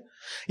 أوكي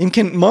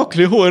يمكن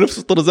موكلي هو نفس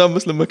طرزان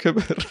بس لما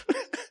كبر.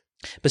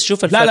 بس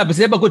شوف لا بس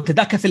زي ما قلت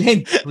ذاك في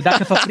الهند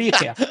وذاك في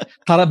أفريقيا.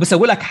 ترى بس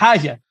أقول لك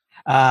حاجة،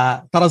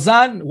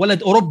 طرزان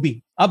ولد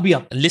أوروبي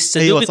أبيض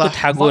لسه. أيوة كنت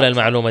حقول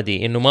المعلومة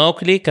دي إنه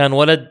موكلي كان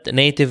ولد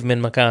نيتيف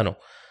من مكانه.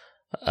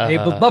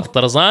 بالضبط.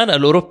 طرزان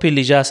الأوروبي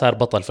اللي جاء صار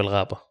بطل في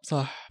الغابة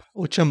صح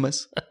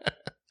وتشمس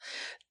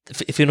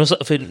في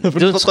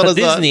نسخة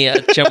ديزني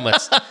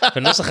تشمس، في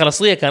النسخة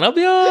الأصلية كان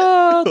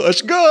أبيض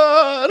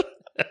وأشقار.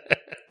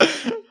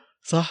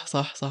 صح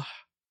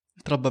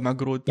تربى مع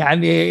قرود.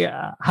 يعني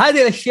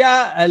هذه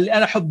الأشياء اللي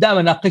أنا أحب دائما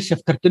أناقشها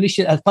في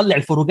كارتونيشن، أطلع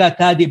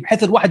الفروقات هذه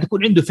بحيث الواحد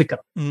يكون عنده فكرة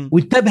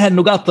وينتبه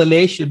النقاط.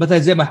 ليش مثلا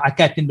زي ما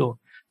حكيت إنه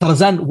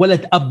طرزان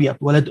ولد أبيض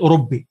ولد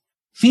أوروبي،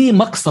 في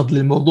مقصد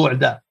للموضوع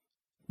ده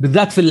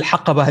بالذات في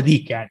الحقبة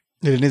هذيك يعني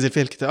اللي نزل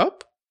فيه الكتاب.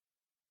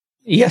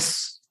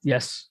 يس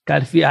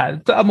كان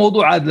فيها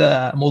موضوع.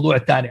 هذا موضوع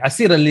تاني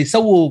عسير اللي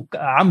سووا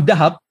عم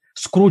ذهب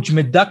سكروج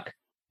مدك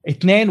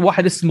 2،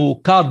 واحد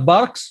اسمه كارل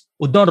باركس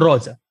ودون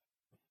روزا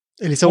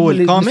اللي سووا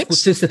الكوميكس،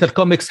 سلسلة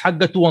الكوميكس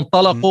حقته،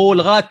 وانطلقوا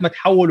لغاية ما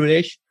تحولوا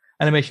ليش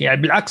أنا ماشي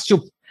يعني. بالعكس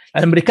شوف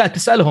الامريكان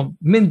تسالهم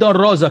من دون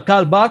روزا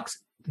كارل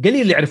باكس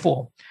قليل اللي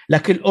يعرفوهم،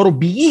 لكن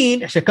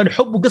الاوروبيين عشان كانوا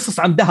يحبوا قصص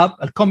عن ذهب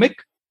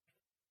الكوميك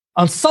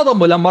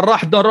انصدموا لما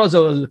راح دون روزا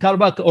وكارل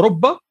باكس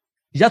اوروبا،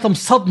 جاتهم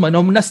صدمه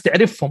انهم الناس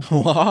تعرفهم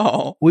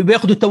واو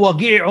وبياخذوا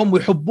تواقيعهم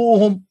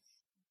ويحبوهم.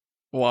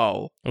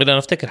 واو انا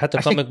افتكر حتى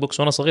الكوميك بوكس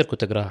وانا صغير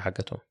كنت اقراها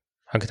حقتهم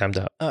حقت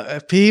عمدها.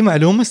 في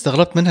معلومه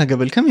استغربت منها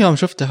قبل كم يوم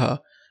شفتها،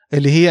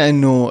 اللي هي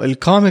انه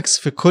الكوميكس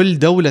في كل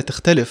دوله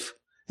تختلف،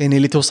 يعني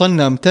اللي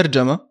توصلنا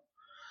مترجمه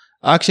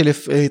اكشلي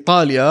في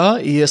ايطاليا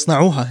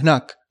يصنعوها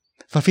هناك،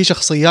 ففي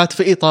شخصيات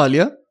في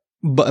ايطاليا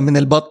من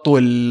البط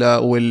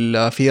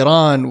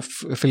والفيران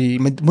في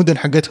المدن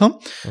حقتهم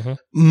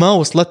ما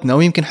وصلتنا،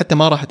 ويمكن حتى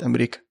ما راحت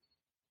امريكا،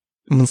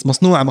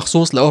 مصنوعه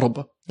مخصوص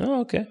لاوروبا.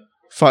 اوكي.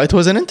 فايت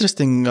واز ان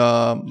انترستينج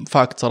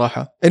فاكت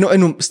صراحه،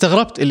 انه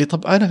استغربت اللي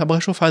طب انا ابغى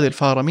اشوف هذه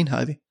الفاره مين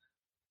هذه،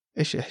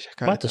 ايش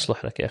حكايه ما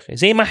تصلح لك يا اخي،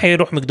 زي ما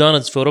حيروح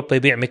ماكدونالدز في اوروبا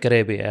يبيع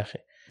ميكريبي يا اخي.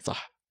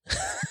 صح.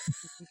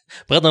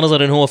 بغض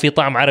النظر انه هو فيه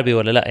طعم عربي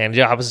ولا لا، يعني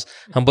جاء بس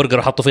همبرجر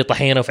وحطوا فيه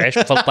طحينه وفي عيش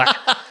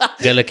مفلطح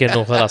قال لك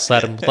انه خلاص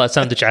صار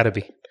ساندويتش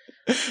عربي.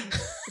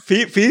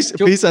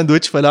 في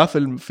ساندويتش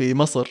فلافل في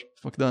مصر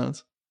في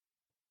ماكدونالدز،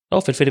 او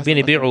في الفلبين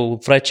يبيعوا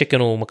فرايد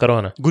تشيكن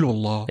ومكرونه. قول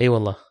والله. اي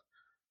والله.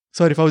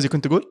 سوري فوزي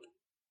كنت تقول؟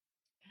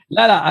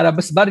 لا انا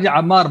بس برجع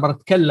عمار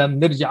بتكلم،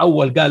 نرجع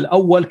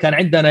اول كان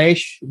عندنا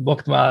ايش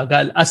وقت ما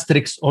قال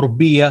استريكس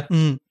اوروبيه.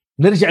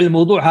 نرجع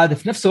للموضوع هذا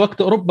في نفس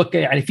الوقت اوروبا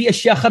يعني في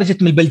اشياء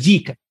خرجت من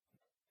بلجيكا.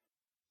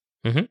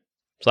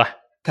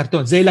 صح.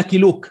 كرتون زي لاكي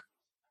لوك.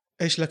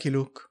 ايش لاكي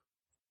لوك؟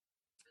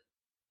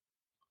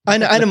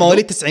 انا مواليد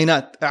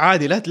التسعينات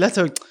عادي، لا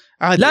تسوي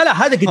عادي.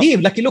 لا هذا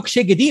قديم. لاكي لوك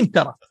شيء قديم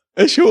ترى.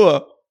 ايش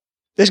هو؟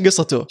 ايش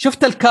قصته؟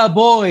 شفت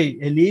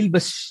الكابوي اللي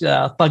يلبس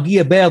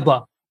طاقية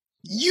بيضة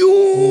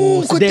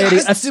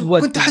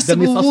كنت احسب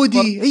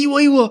وودي.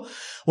 ايوه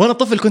وانا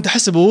طفل كنت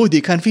احسب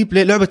وودي، كان في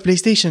لعبة بلاي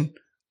ستيشن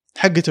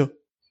حقته.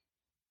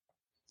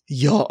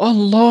 يا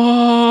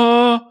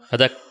الله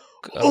هذاك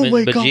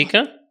من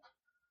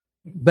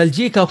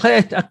بلجيكا وخليني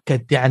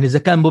اتاكد يعني اذا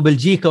كان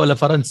بلجيكا ولا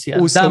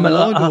فرنسا.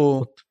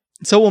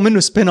 سووا منه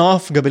سبين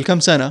اوف قبل كم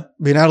سنة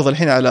بينعرض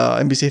الحين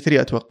على MBC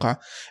 3 اتوقع،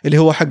 اللي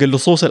هو حق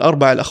اللصوص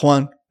الأربعة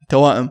الأخوان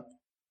توائم.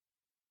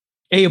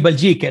 ايوه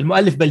بلجيكا،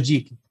 المؤلف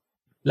بلجيكي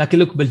لكن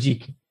لوك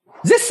بلجيكي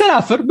زي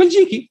السنافر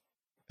بلجيكي.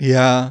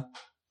 يا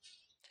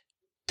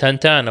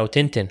تنتان او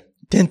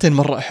تنتن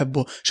مرة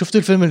احبه. شفتوا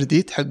الفيلم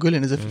الجديد حقه اللي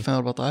نزل في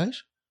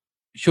 2014؟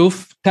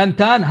 شوف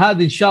تنتان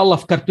هذا ان شاء الله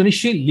في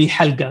كارتونيشن لي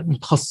حلقة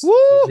متخصصة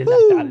باذن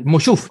الله تعالى.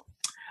 شوف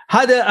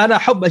هذا انا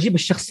احب اجيب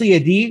الشخصيه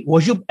دي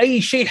واجيب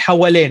اي شيء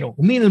حوالينه،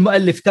 ومين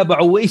المؤلف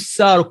تبعه وايش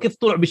صار وكيف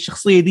طلع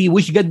بالشخصيه دي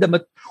وايش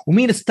قدمت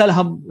ومين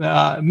استلهم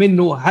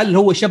منه، هل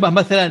هو شبه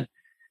مثلا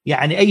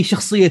يعني اي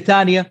شخصيه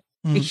ثانيه،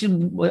 ايش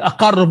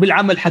اقارنه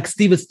بالعمل حق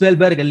ستيفن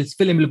سبيلبرغ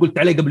الفيلم اللي قلت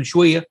عليه قبل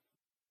شويه.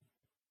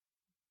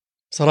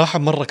 صراحه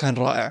مره كان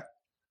رائع.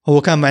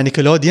 هو كان مع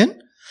نيكلوديان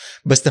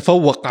بس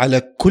تفوق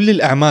على كل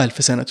الاعمال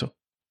في سنته،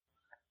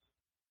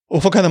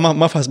 وفوق هذا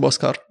ما فاز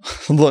باوسكار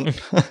اظن.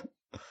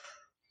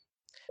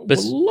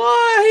 بس والله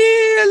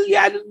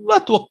يعني ما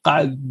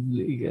اتوقع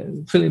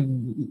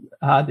الفيلم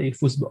هذا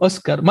يفوز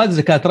باوسكار، ما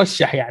ادري كان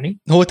ترشح يعني.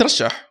 هو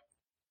ترشح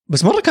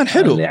بس مره كان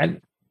حلو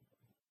يعني.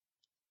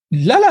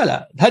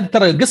 لا هذه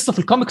ترى القصه في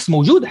الكوميكس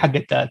موجوده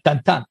حقت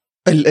تانتان.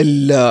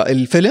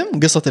 الفيلم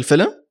قصه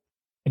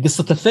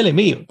الفيلم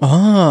ايوه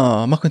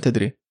ما كنت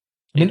ادري.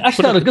 من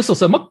اشهر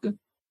القصص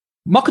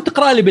ما كنت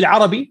اقرا لي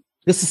بالعربي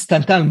قصص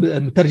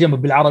تانتان مترجمه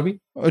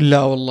بالعربي.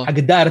 لا والله حق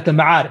دائره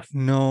المعارف.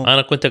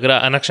 انا كنت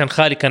اقرا، انا عشان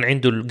خالي كان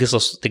عنده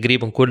القصص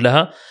تقريبا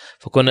كلها،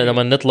 فكنا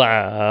لما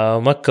نطلع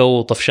مكه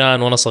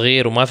وطفشان وانا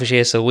صغير وما في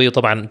شيء اسويه،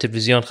 وطبعا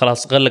التلفزيون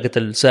خلاص غلقت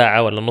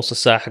الساعه ولا نص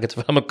الساعه حقت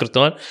فهم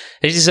الكرتون،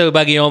 ايش تسوي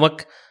باقي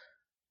يومك؟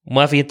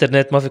 ما في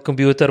انترنت، ما في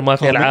كمبيوتر، ما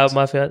في العاب،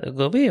 ما في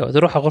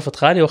اروح غرفه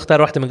خالي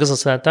واختار واحده من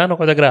قصص تانتان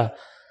واقعد اقراها.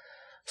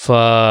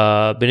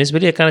 فبالنسبه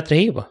لي كانت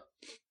رهيبه.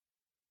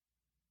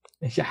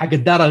 حق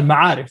دار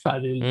المعارف هذه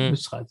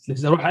النسخه،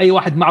 يروح اي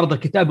واحد معرض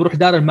الكتاب يروح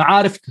دار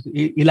المعارف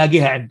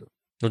يلاقيها عنده.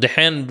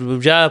 ودحين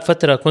جاء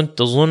فتره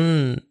كنت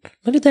اظن ما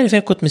ادري فين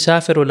كنت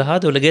مسافر ولا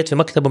هذا، ولقيت في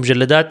مكتبه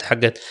مجلدات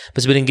حقت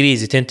بس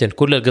بالانجليزي تنتن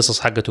كل القصص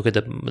حقته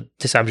كده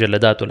 9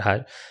 مجلدات ولا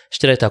حاجه،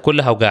 اشتريتها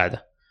كلها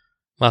وقاعده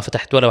ما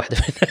فتحت ولا واحده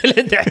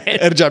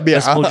منها. ارجع بيها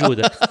بس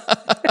موجوده.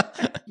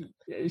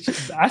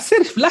 عسير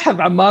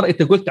لاحظ عمار،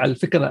 انت قلت على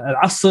الفكره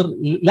العصر،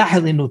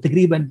 لاحظ انه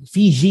تقريبا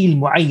في جيل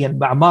معين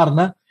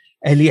بعمارنا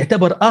اللي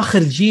يعتبر آخر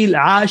جيل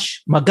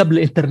عاش ما قبل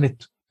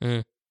الإنترنت.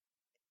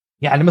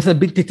 يعني مثلا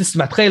بنتي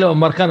تسمع، تخيل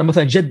لما كان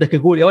مثلا جدك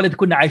يقول يا ولد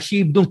كنا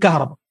عايشين بدون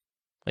كهرباء.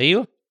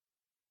 أيوه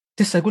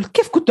تسأل يقول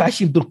كيف كنتوا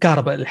عايشين بدون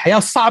كهرباء؟ الحياة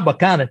صعبة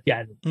كانت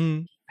يعني.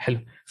 حلو.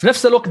 في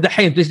نفس الوقت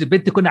دحين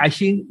بنتي كنا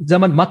عايشين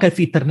زمن ما كان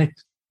في إنترنت.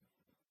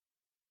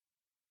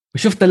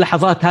 وشفت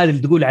اللحظات هذه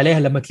اللي تقول عليها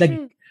لما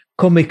تلاقي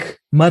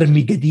كوميك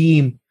مرمي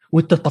قديم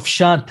وانت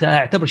طفشان،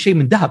 تعتبر شيء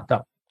من ذهب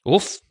ترى.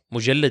 اوف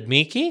مجلد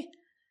ميكي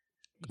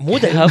مو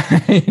ذهب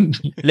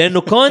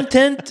لانه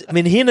كونتنت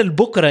من هنا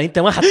لبكره انت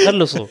ما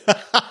حتخلصه،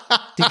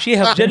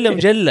 تمشيها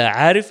مجله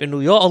عارف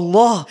انه يا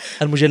الله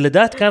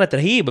المجلدات كانت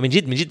رهيبه من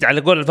جد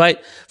على قول الفاي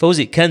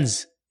فوزي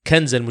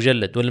كنز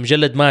المجلد ولا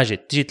مجلد ماجد،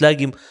 تيجي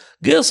تلاقي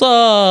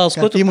قصص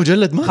كتب في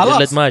مجلد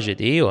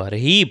ماجد ايوه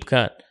رهيب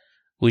كان،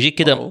 ويجيك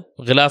كده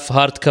غلاف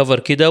هارد كفر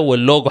كده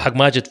واللوجو حق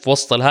ماجد في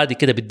وسط هذه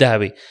كده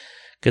بالذهبي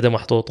كده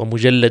محطوطه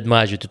مجلد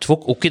ماجد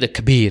وتفك وكده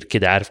كبير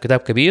كده عارف كتاب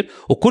كبير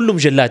وكله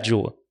مجلات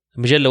جوا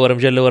مجله ورا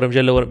مجله ورا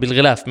مجله ورا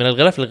بالغلاف من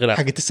الغلاف للغلاف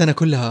حقت السنه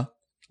كلها.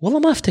 والله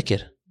ما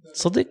افتكر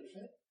صدق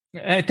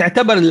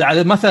تعتبر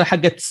على مثلا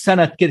حقت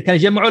السنه كده كانوا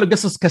يجمعوا له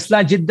قصص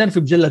كسلان جدا في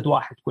مجلد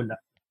واحد كلها،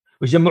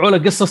 ويجمعوا له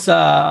قصص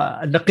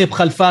النقيب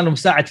خلفان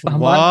ومساعد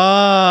فهمان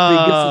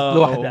في قصص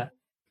لوحدها.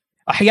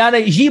 احيانا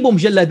يجيبوا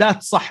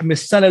مجلدات صح من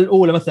السنه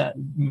الاولى، مثلا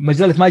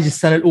مجله ماجد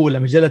السنه الاولى،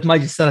 مجله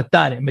ماجد السنه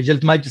الثانيه، مجله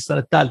ماجد السنه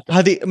الثالثه.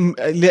 هذه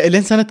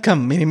لين سنه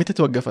كم يعني متى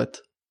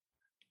توقفت؟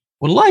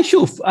 والله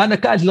شوف انا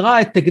كانت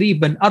لغايه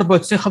تقريبا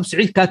 94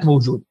 95 كانت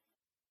موجود،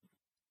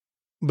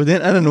 بعدين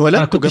انا انولدت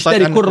أنا كنت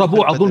اشتري كل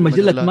ربوع اظن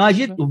مجله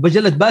ماجد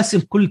ومجله باسم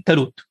كل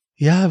ثلث.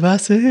 يا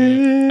باسم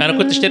انا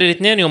كنت اشتري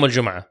الاثنين يوم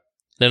الجمعه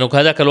لانه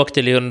هذاك الوقت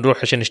اللي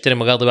نروح عشان نشتري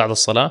مقاضي بعد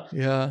الصلاه.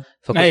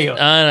 فكنت أيوه.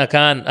 انا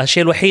كان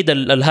الشيء الوحيد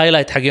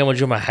الهايلايت حق يوم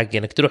الجمعه حقي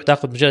انك تروح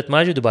تاخذ مجله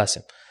ماجد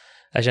وباسم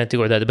عشان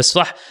تقعد هذا. بس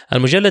صح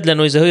المجلد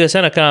لانه اذا هي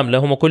سنه كامله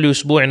هم كل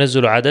اسبوع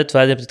ينزلوا عدد،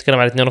 فهذه بتتكلم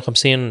على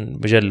 52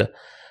 مجله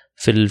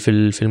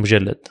في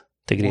المجلد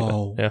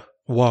تقريبا.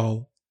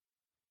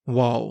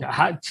 واو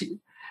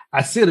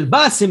عسير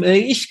الباسم.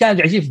 ايش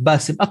كان عجيب في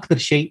باسم اكثر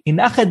شيء ان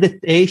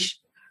اخذت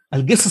ايش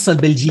القصص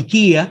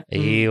البلجيكيه.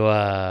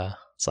 ايوه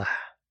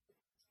صح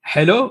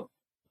حلو،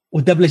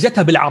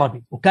 ودبلجتها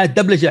بالعربي وكانت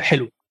دبلجه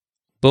حلو.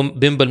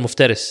 بيمبا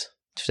المفترس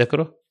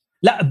تفتكره؟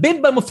 لا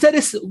بيمبا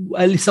المفترس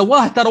اللي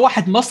سواها ترى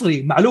واحد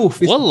مصري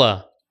معلوف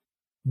والله.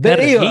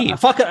 ايوه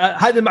فاكر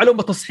هذه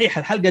المعلومه تصحيح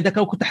الحلقه ده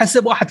كنت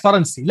حسب واحد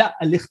فرنسي، لا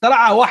اللي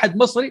اخترعها واحد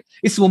مصري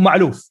اسمه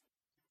معلوف.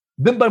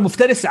 بيمبا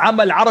المفترس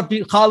عمل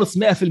عربي خالص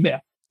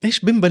 100%. ايش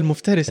بيمبا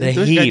المفترس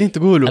انتوا ايش قاعدين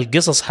تقولوا؟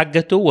 القصص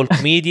حقته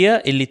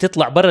والكوميديا اللي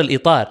تطلع برا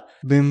الاطار،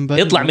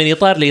 يطلع من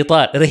اطار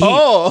لاطار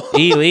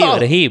رهيب. ايوه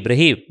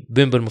رهيب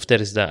بيمبا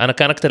المفترس ده. انا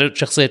كان اكثر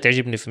شخصيه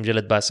تعجبني في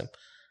مجله باسم.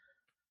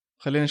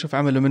 خلينا نشوف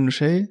عملوا منه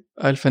شيء.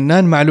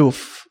 الفنان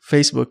معلوف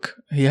فيسبوك،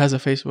 هي هذا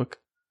فيسبوك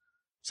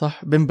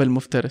صح. بيمبا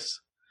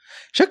المفترس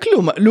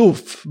شكله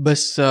مألوف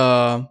بس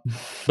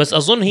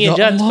أظن هي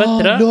جات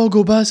فترة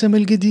لوجو باسم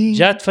القديم،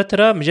 جات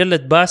فترة مجلة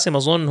باسم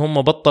أظن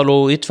هم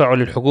بطلوا يدفعوا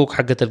للحقوق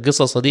حقة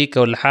القصص هذيك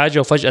ولا حاجة،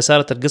 وفجأة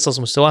صارت القصص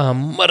مستواها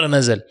مرة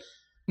نزل.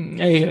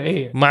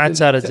 ايوه ما عاد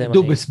صارت زي ما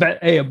دوبس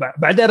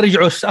بعدين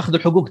رجعوا أخذوا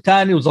الحقوق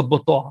تاني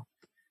وزبطوها.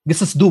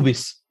 قصص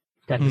دوبس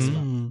كانت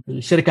اسمها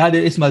الشركة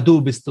هذه اسمها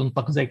دوبس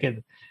تنطق زي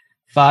كذا،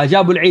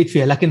 فجابوا العيد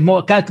فيها.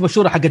 لكن كانت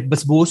مشهورة حقت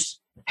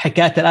بسبوس،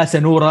 حكاية الآسة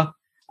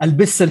نورة،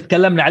 البس اللي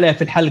تكلمنا عليها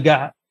في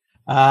الحلقة،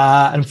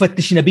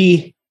 المفتش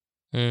نبيه.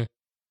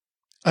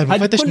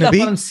 المفتش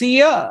نبيه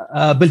فرنسية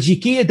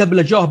بلجيكية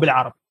دبلجوها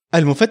بالعربي.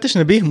 المفتش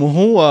نبيه مو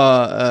هو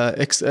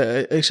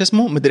ايش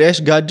اسمه مدري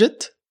ايش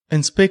جادجت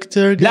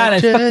انسبكتور؟ لا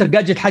انسبكتور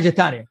جادجت حاجة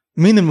تانية.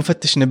 مين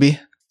المفتش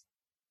نبيه؟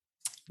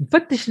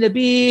 مفتش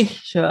نبيه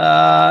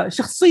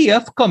شخصية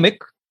في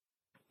كوميك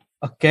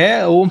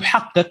اوكي،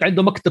 ومحقق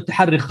عنده مكتب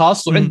تحري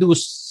خاص وعنده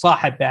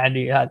صاحب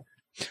يعني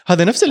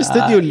هذا نفس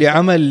الاستوديو اللي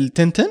عمل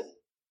تنتن.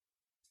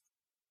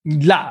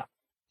 لا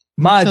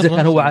ما اتذكر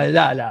كان هو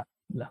لا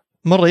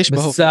مره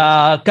يشبهه، بس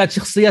كانت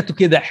شخصيته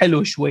كذا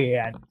حلوه شويه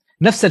يعني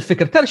نفس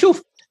الفكره. ترى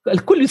شوف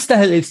الكل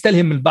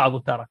يستلهم من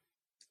بعضه ترى.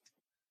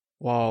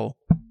 واو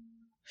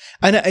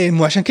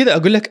انا عشان كذا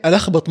اقول لك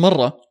الخبط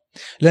مره،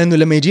 لانه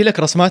لما يجي لك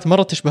رسمات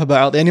مره تشبه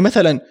بعض. يعني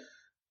مثلا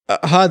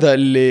هذا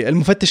اللي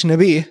المفتش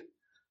نبيه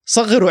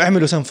صغروا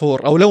واعملوا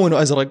سنفور او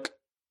لونوا ازرق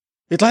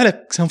يطلع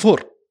لك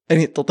سنفور،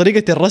 يعني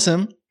طريقه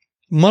الرسم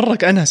مره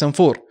كانها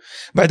سنفور.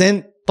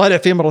 بعدين طالع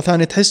فيه مرة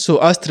ثانية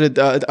تحسه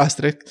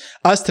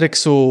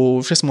أستريكس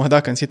وش اسمه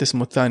هذاك نسيت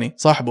اسمه الثاني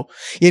صاحبه.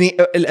 يعني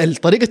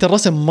طريقة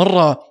الرسم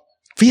مرة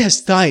فيها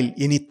ستايل،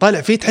 يعني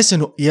طالع فيه تحس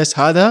إنه يس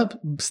هذا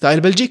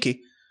ستايل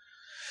بلجيكي.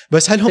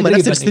 بس هل هم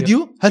نفس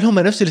الاستوديو؟ هل هم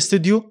نفس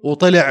الاستوديو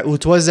وطلع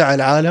وتوزع على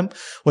العالم،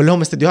 ولا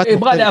هم استديوهات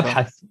مختلفة؟ يبغى لي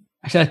أبحث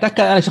عشان أتأكد.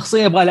 أنا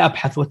شخصيا يبغى لي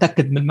أبحث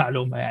وأتأكد من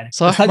المعلومة يعني.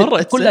 صح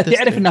مرة كلها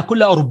تعرف إنها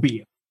كلها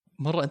أوروبية.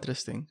 مرة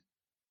انترستينج.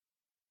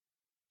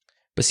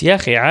 بس يا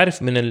أخي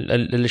عارف من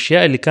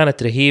الأشياء اللي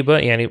كانت رهيبة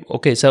يعني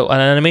أوكي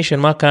الأنيميشن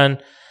ما كان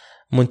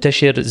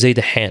منتشر زي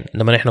دحين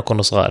لما نحن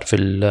كنا صغار في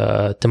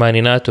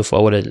الثمانينات وفي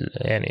أول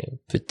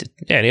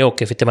يعني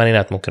أوكي في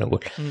الثمانينات ممكن أقول.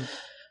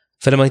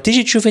 فلما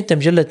تيجي تشوف أنت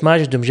مجلة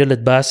ماجد ومجلة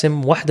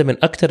باسم، واحدة من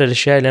أكتر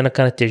الأشياء اللي أنا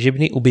كانت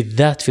تعجبني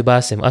وبالذات في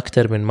باسم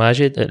أكتر من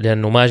ماجد،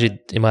 لأنه ماجد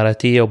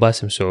إماراتية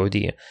وباسم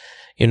سعودية،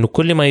 إنه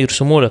كل ما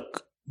يرسموا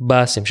لك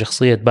باسم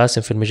شخصية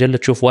باسم في المجلة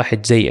تشوف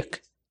واحد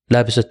زيك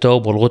لابس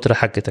الثوب والغترة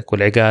حقتك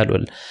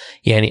والعقال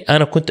يعني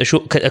أنا كنت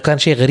أشوف كان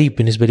شيء غريب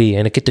بالنسبة لي،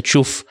 يعني كنت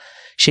تشوف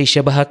شيء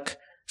شبهك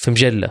في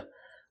مجلة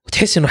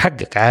وتحس إنه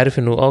حقك، عارف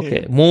إنه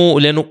أوكي مو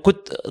لأنه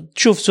كنت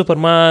تشوف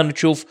سوبرمان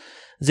وتشوف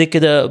زي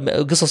كده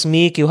قصص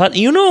ميكي وهذا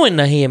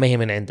انها هي ما هي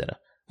من عندنا،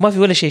 ما في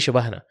ولا شيء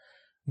شبهنا.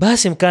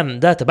 باسم كان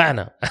ده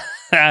تبعنا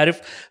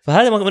عارف.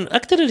 فهذا من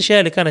اكثر الاشياء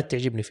اللي كانت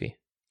تعجبني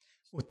فيه.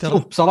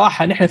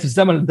 بصراحه نحن في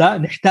الزمن ده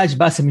نحتاج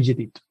باسم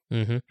جديد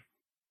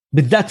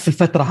بالذات في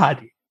الفتره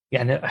هذه.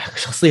 يعني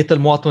شخصيه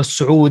المواطن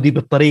السعودي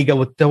بالطريقه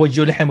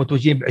والتوجه اللي احنا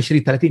متوجهين ب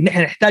 2030،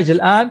 نحن نحتاج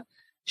الان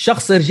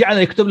شخص يرجع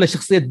لنا يكتب لنا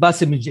شخصيه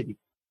باسم من جديد.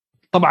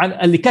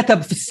 طبعا اللي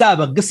كتب في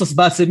السابق قصص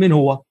باسم من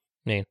هو؟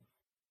 مين؟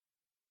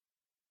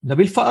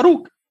 نبيل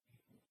فاروق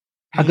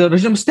حق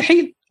الرجل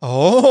المستحيل.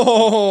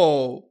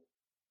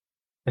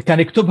 كان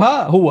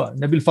يكتبها هو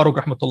نبيل فاروق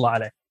رحمه الله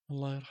عليه،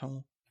 الله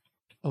يرحمه.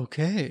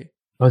 اوكي.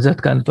 وزاد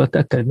كانت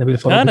اتاكد نبيل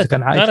فاروق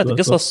كان عايش. كانت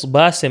قصص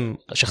باسم،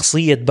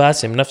 شخصيه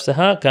باسم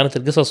نفسها كانت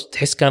القصص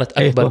تحس كانت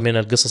اكبر من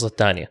القصص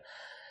الثانيه.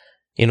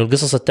 انه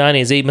القصص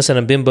الثانيه زي مثلا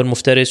بيمبو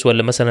المفترس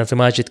ولا مثلا في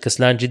ماجد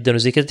كسلان جدا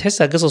وزي كده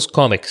تحسها قصص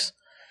كوميكس.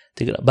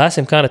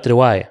 باسم كانت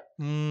روايه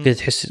كده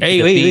تحس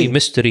في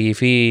ميستري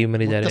في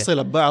من يدري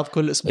متصله ببعض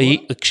كل اسبوع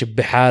اكشب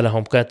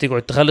بحالهم. كانت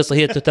تقعد تخلص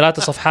هي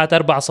 3 صفحات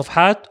 4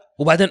 صفحات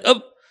وبعدين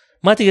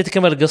ما تقدر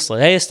تكمل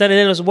القصه. هي استنى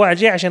لين الاسبوع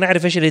الجاي عشان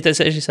اعرف ايش اللي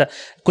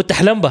كنت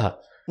احلم بها.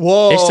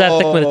 ايش صار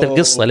تكمله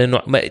القصه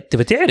لانه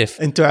تبي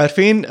تعرف. انتوا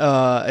عارفين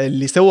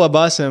اللي سوى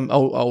باسم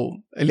او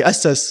اللي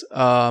اسس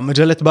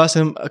مجله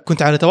باسم،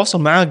 كنت على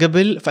تواصل معاه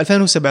قبل في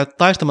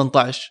 2017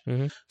 18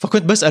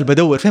 فكنت بسال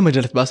بدور فين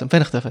مجله باسم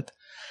فين اختفت.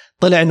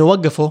 طلع انه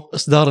وقفوا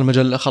اصدار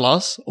المجله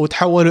خلاص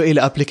وتحولوا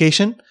الى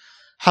ابلكيشن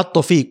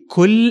حطوا فيه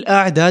كل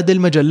اعداد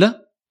المجله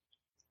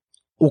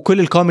وكل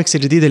الكوميكس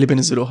الجديده اللي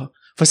بينزلوها،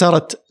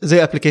 فصارت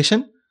زي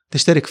ابلكيشن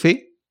تشترك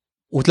فيه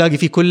وتلاقي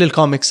فيه كل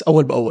الكوميكس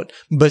اول باول.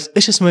 بس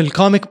ايش اسم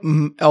الكوميك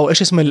او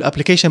ايش اسم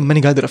الابلكيشن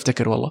ماني قادر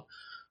افتكر والله،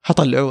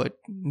 حطلعه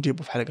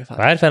نجيبه في حلقه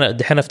ثانيه. عارف انا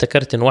دحين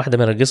افتكرت ان واحده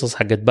من القصص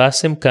حقت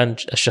باسم كان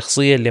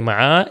الشخصيه اللي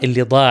معاه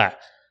اللي ضاع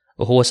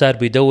وهو صار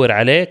بيدور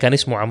عليه كان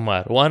اسمه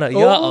عمار. وانا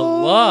يا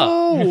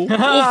الله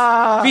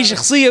في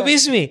شخصيه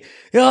باسمي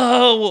يا.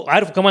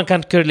 عارف كمان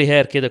كان كيرلي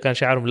هير كده كان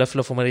شعره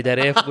ملفلف وما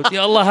ادري ايه. قلت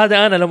يا الله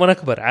هذا انا لما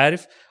اكبر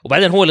عارف.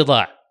 وبعدين هو اللي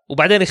ضاع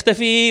وبعدين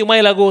اختفي وما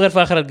يلاقوه غير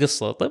في اخر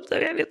القصه. طيب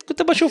يعني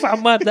كنت بشوف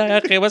عمار ده يا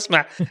اخي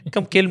بسمع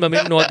كم كلمه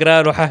منه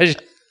واقرا له حاجه.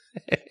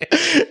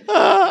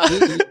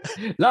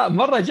 لا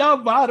مره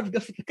جاب عارف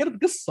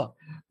فكرت قصه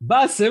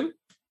باسم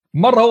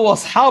مره هو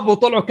اصحابه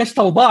طلعوا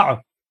كشطه وضاعوا.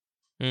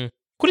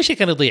 كل شيء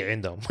كان يضيع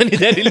عندهم ماني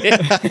داري ليه.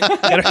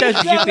 كان يحتاج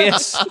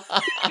GPS.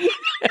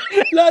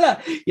 لا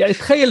يعني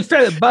تخيل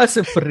فعلا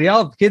باسم في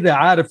الرياض كده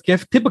عارف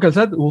كيف تبقى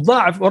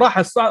وضاع وراح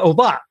الساعه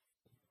وضاع.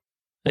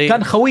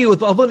 كان خويه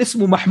اظن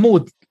اسمه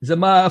محمود زي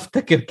ما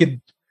افتكر كده.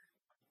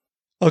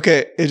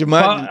 اوكي يا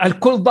جماعه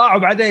الكل ضاعوا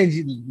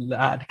بعدين.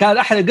 كان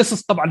احد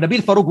القصص طبعا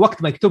نبيل فاروق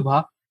وقت ما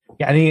يكتبها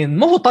يعني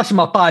مو هو طاش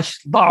ما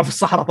طاش ضاعوا في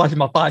الصحراء طاش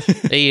ما طاش.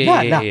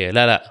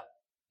 لا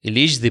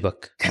اللي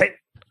يجذبك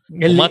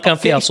وما كان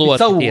فيها صور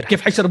كثير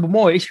كيف حيشربوا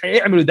مويه ايش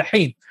حيعملوا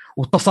دحين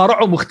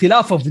وتصارعهم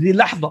واختلافهم في دي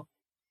اللحظه.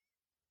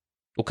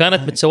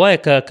 وكانت متسوايه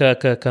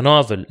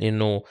كنوفل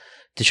انه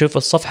تشوف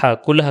الصفحه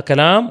كلها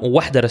كلام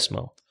وواحده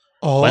رسمه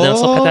وبعدين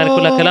الصفحه الثانيه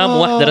كلها كلام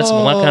وواحده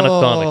رسمه. ما كانت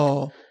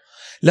كوميك.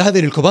 لا هذه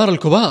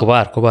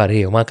الكبار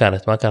هي وما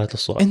كانت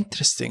الصور.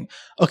 انترستينج.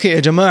 اوكي يا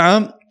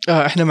جماعه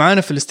احنا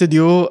معانا في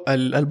الاستديو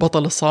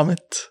البطل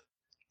الصامت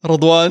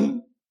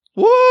رضوان.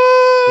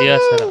 يا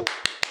سلام.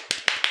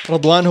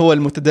 رضوان هو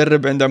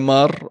المتدرب عند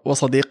عمار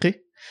وصديقي.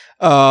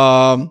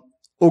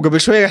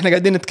 وقبل شوية احنا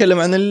قاعدين نتكلم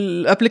عن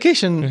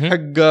الابليكيشن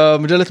حق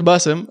مجلة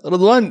باسم.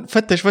 رضوان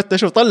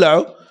فتش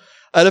وطلعوا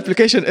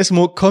الابليكيشن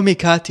اسمه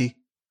كوميكاتي،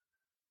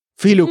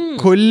 فيه له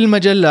كل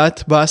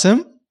مجلات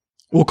باسم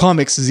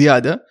وكوميكس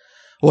زيادة،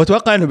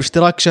 واتوقع انه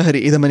باشتراك شهري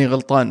اذا ماني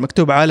غلطان.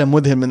 مكتوب عالم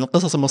مذهل من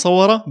القصص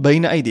المصورة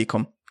بين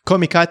ايديكم.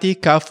 كوميكاتي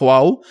كاف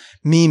واو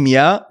ميم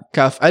ياء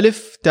كاف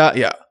الف تاء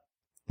ياء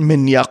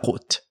من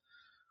ياقوت.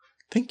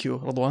 ثانك يو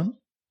رضوان.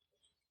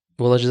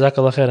 والله جزاك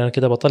الله خير. انا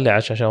كده بطلع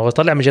عشان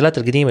بطلع مجلات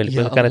القديمه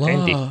اللي كانت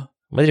عندي ما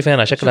ادري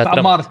فينها شكلها ترى.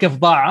 عمار كيف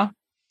ضاعه.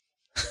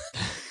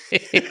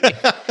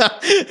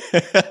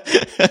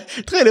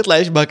 تخيل يطلع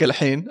يشبهك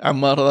الحين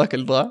عمار ذاك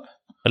اللي ضاع.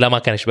 لا ما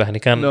كان يشبهني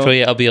كان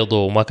شويه ابيض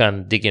وما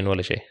كان دقن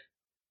ولا شيء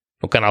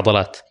وكان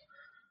عضلات.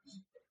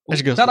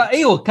 ايش قصدك؟ ترى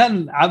ايوه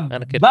كان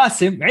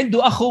باسم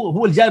عنده اخو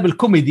هو الجانب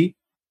الكوميدي.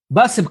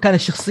 باسم كان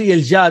الشخصيه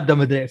الجاده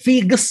مدري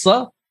في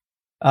قصه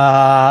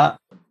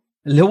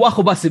اللي هو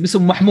اخو باسم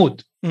اسمه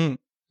محمود.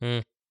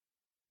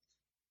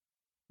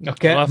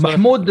 اوكي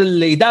محمود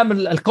اللي دائما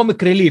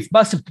الكوميك ريليف.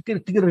 باسم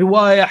تقرا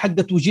روايه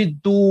حقت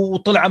وجده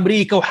وطلع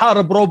امريكا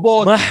وحارب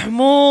روبوت.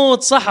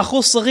 محمود صح اخوه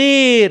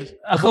الصغير.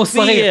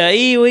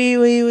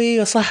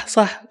 ايوه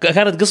صح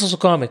كانت قصص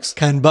وكوميكس.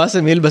 كان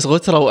باسم يلبس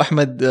غتره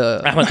واحمد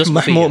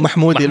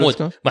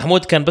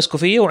محمود كان بس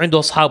كوفيه وعنده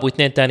اصحابه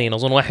 2 تانيين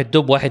اظن واحد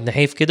دب واحد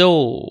نحيف كده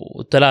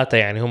و3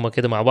 يعني هم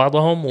كده مع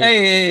بعضهم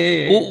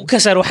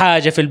وكسروا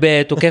حاجه في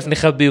البيت وكيف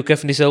نخبي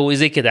وكيف نسوي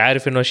زي كده.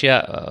 عارف انه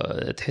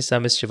اشياء تحسها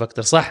مسشف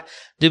اكتر. صح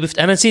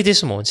انا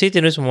نسيت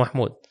انه اسمه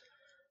محمود.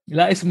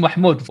 لا اسمه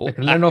محمود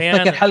لانه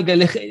افتكر حلقه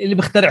اللي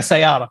بيخترع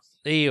سياره.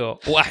 ايوه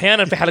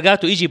واحيانا في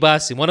حلقاته يجي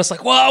باسم وانا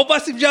صك واو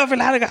باسم جاء في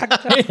الحلقه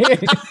حقتها.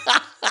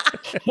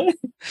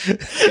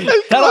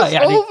 ترى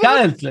يعني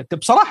كانت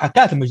بصراحه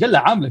كانت المجله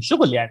عامله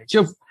شغل يعني.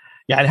 شوف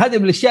يعني هذه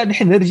من الاشياء اللي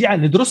احنا نرجع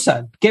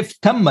ندرسها كيف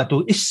تمت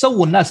وايش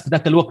سووا الناس في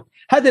ذاك الوقت.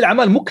 هذه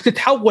الاعمال ممكن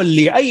تتحول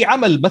لاي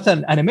عمل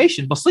مثلا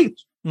انيميشن بسيط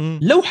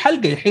لو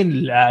حلقه الحين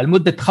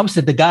لمده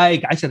 5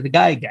 دقائق 10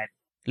 دقائق يعني.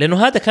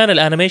 لانه هذا كان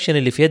الانيميشن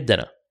اللي في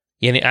يدنا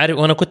يعني. عارف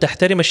وانا كنت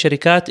احترم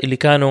الشركات اللي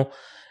كانوا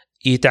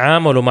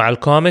يتعاملوا مع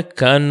الكوميك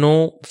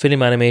كانه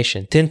فيلم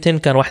انيميشن. تنتن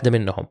كان واحده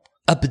منهم،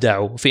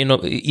 ابدعوا في انه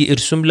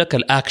يرسم لك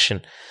الاكشن.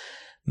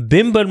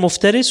 بيمبا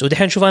المفترس،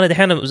 ودحين شوف انا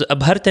دحين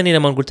ابهرتني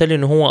لما قلت لي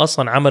انه هو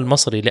اصلا عمل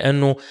مصري،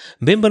 لانه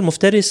بيمبا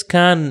المفترس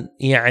كان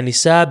يعني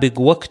سابق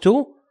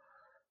وقته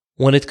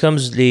when it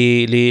comes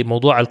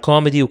لموضوع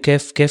الكوميدي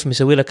وكيف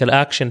مسوي لك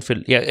الاكشن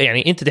في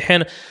يعني انت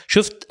دحين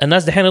شفت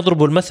الناس دحين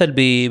يضربوا المثل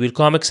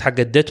بالكوميكس حق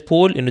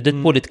ديدبول، انه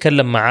ديدبول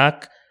يتكلم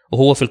معاك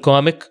وهو في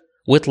الكوميك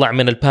ويطلع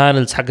من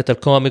البانلز حقت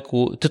الكوميك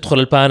وتدخل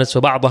البانلز في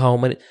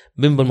بعضها.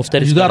 بيمبا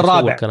المفترس الجدار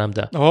الرابع الكلام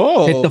ده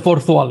حتى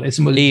فورث وول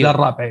اسمه الجدار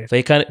الرابع.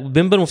 فكان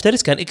بيمبا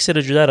المفترس كان اكسر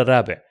الجدار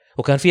الرابع،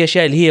 وكان في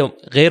اشياء اللي هي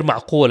غير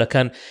معقوله.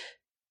 كان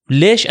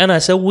ليش انا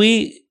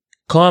اسوي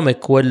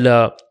كوميك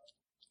ولا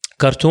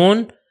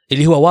كرتون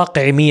اللي هو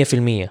واقعي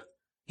 100%؟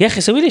 يا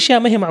اخي سوي لي اشياء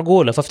ما هي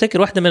معقوله.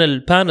 فافتكر واحده من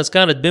البانلز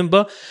كانت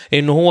بيمبا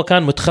انه هو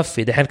كان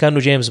متخفي، دحين كانه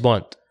جيمس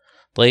بوند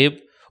طيب،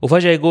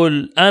 وفجأة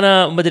يقول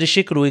أنا ما أدري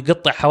شكله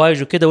ويقطع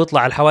حواجه كده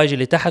ويطلع الحواجج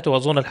اللي تحت،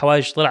 وأظن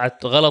الحواجج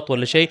طلعت غلط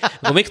ولا شيء،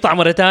 يقوم يقطع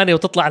مرة تانية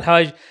وتطلع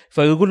الحواجج.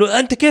 فيقول له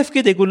أنت كيف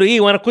كده؟ يقول له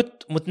إيه وأنا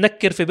كنت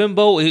متنكر في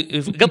بيمبا،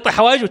 ويقطع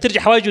حواجه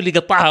وترجع حواجه اللي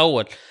قطعها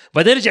أول،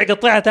 بعدين يرجع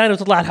يقطعها تاني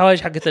وتطلع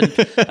الحواجج حقت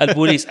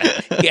البوليس.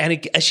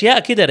 يعني أشياء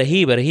كده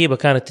رهيبة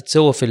كانت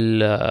تتسوى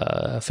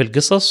في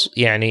القصص.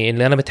 يعني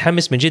اللي أنا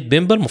متحمس من جد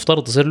بيمبا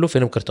المفترض يصير له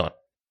فيلم كرتون.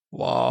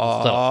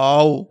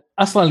 واو.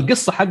 أصلا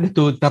القصة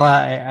حقته ترى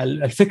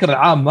الفكرة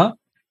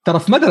العامة ترى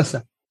في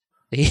مدرسة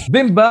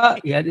بيمبا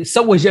يعني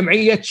سوى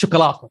جمعية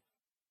شوكولاتة.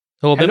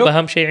 هو بيمبا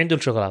أهم شيء عنده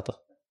الشوكولاتة.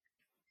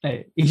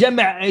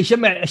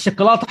 يجمع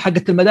الشوكولاتة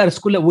حقت المدارس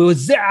كلها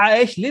ويوزعها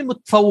إيش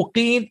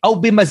للمتفوقين أو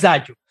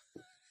بمزاجه.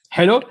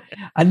 حلو.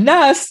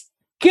 الناس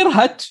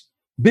كرهت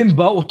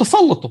بيمبا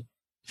وتسلطوا،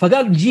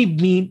 فقال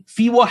نجيب مين؟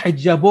 في واحد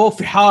جابوه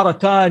في حارة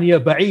تانية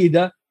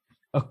بعيدة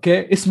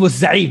أوكي اسمه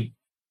الزعيم.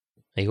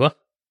 أيوة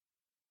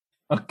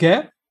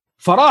أوكي.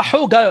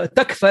 فراحوا قال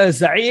تكفى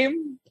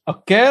الزعيم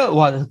اوكي،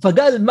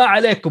 فقال ما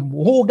عليكم،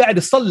 وهو قاعد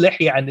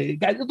يصلح يعني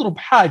قاعد يضرب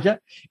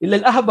حاجه الا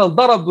الاهبل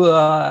ضرب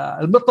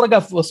المطرقه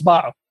في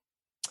اصبعه،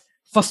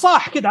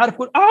 فصاح كده عارف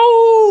يقول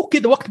او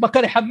كده وقت ما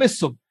كان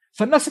يحمسهم،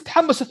 فالناس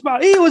تحمست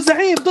معه ايوه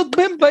الزعيم ضد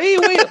بيمبا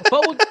ايوه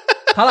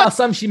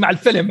خلاص امشي مع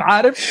الفيلم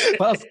عارف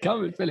خلاص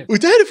كمل الفيلم.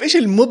 وتعرف ايش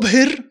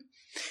المبهر؟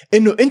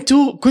 انه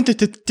انتوا كنتوا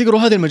تقروا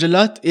هذه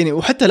المجلات يعني،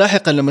 وحتى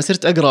لاحقا لما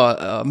صرت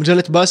اقرا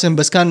مجله باسم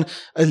بس كان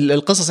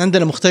القصص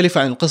عندنا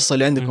مختلفه عن القصص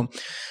اللي عندكم،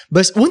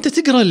 بس وانت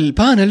تقرا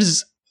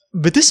البانلز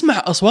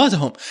بتسمع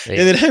اصواتهم.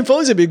 يعني الحين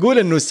فوزي بيقول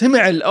انه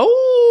سمع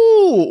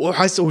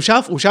وحس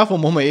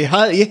وشافهم هم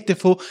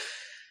يهتفوا،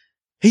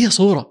 هي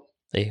صوره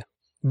ايوه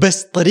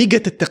بس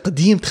طريقه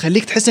التقديم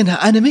تخليك تحس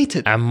انها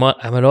انيميتد.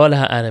 عملوا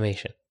لها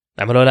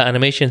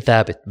انيميشن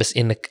ثابت. بس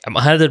انك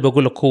هذا اللي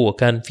بقول لك، هو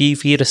كان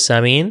في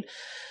رسامين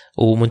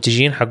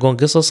ومنتجين حقون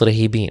قصص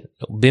رهيبين.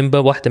 بيمبا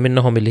واحدة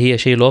منهم اللي هي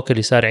شيء لوكال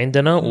اللي صار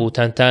عندنا،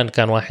 وتانتان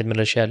كان واحد من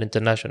الأشياء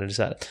الانترناشونال اللي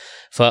صارت.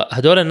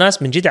 فهدول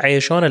الناس من جد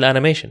عايشون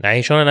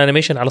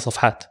الانيميشن على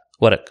صفحات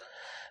ورق،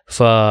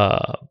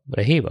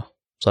 فرهيبة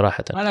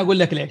صراحة. أنا أقول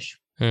لك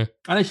ليش.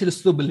 أنا إيش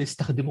الأسلوب اللي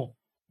استخدموه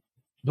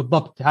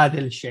بالضبط؟ هذا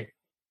الشيء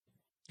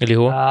اللي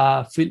هو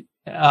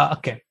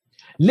أوكي.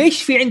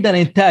 ليش في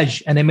عندنا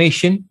إنتاج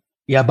انيميشن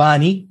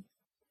ياباني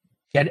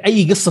يعني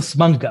أي قصة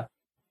مانجا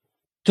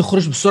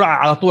تخرج بسرعة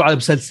على طول على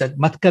مسلسل،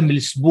 ما تكمل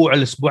أسبوع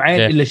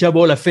الأسبوعين إلا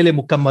جابوا لها فيلم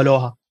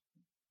وكملوها؟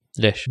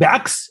 ليش؟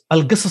 بعكس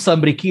القصص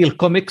الأمريكية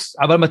الكوميكس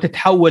عبر ما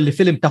تتحول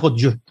لفيلم تاخد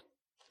جهد.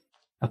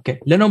 أوكي.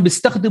 لأنهم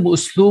بيستخدموا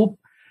أسلوب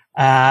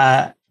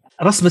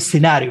رسم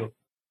السيناريو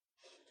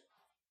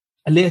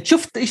اللي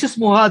شفت إيش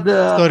اسمه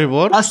هذا ستوري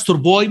بورد. أستر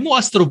بوي، مو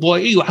أستر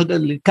بوي، أيوة حق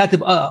اللي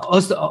كاتب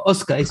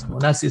أوسكا اسمه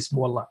ناسي اسمه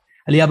والله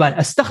اليابان.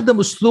 استخدم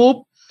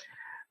أسلوب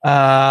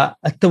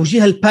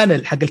التوجيه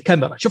البانل حق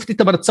الكاميرا. شفت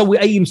انت مرة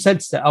تسوي اي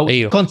مسلسل او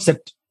أيوه.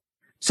 كونسبت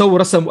تسوي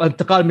رسم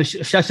انتقال من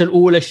الشاشه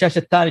الاولى الشاشه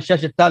الثانيه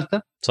الشاشه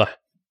الثالثه،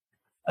 صح.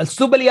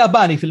 الاسلوب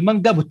الياباني في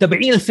المانجا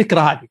متبعين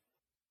الفكره هذه.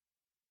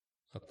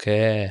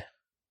 اوكي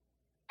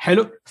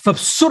حلو.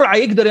 فبسرعه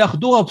يقدر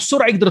ياخذوها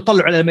وبسرعه يقدر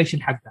يطلعوا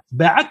الانيميشن حقها،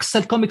 بعكس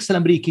الكوميكس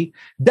الامريكي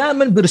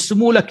دائما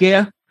بيرسموا لك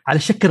اياه على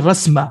شكل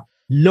رسمه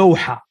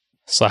لوحه.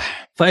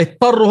 صح.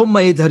 فاضطروا هم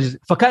يدهرج،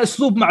 فكان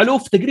اسلوب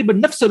معلوف تقريبا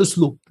نفس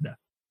الاسلوب ده.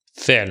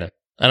 فعلا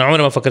انا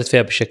عمري ما فكرت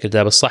فيها بالشكل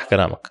ده، بس صح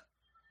كلامك.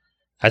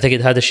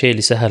 اعتقد هذا الشيء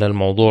اللي سهل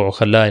الموضوع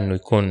وخلاه انه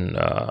يكون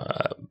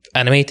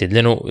انيميتد،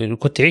 لانه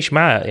كنت تعيش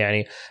معه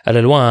يعني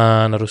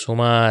الالوان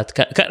الرسومات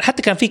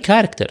حتى كان في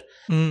كاركتر.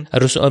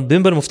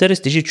 بيمبا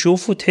المفترس تجي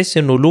تشوفه تحس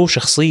انه له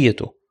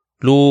شخصيته،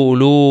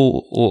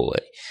 له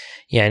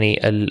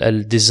يعني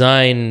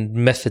الديزاين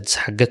ميثودز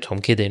حقتهم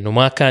كده، انه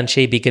ما كان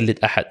شيء بيقلد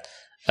احد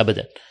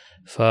ابدا.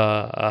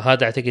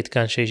 فهذا اعتقد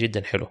كان شيء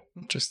جدا حلو.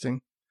 interesting.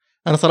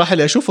 أنا صراحة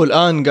اللي أشوفه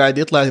الآن قاعد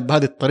يطلع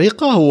بهذه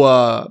الطريقة هو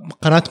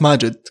قناة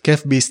ماجد،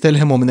 كيف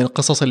بيستلهموا من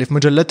القصص اللي في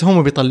مجلتهم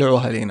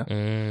وبيطلعوها لينا.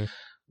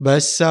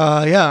 بس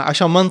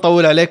عشان ما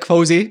نطول عليك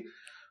فوزي،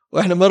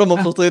 وإحنا مرة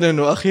مبسوطين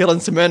إنه أخيرا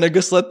سمعنا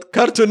قصة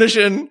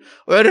كارتونيشن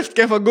وعرفت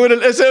كيف أقول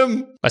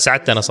الاسم.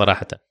 أسعدت أنا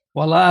صراحة.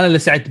 والله أنا اللي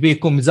سعدت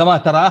بيكم من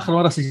زمان، ترى آخر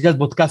مرة سجلت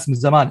بودكاست من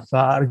زمان،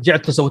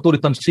 فرجعت سويتوا لي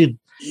تنشيط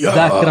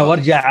ذاكرة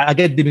وارجع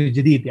أقدم من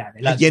جديد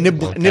يعني.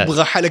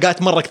 نبغى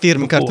حلقات مرة كثير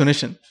من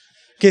كارتونيشن.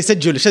 كي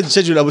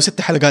سجل أبو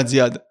 6 حلقات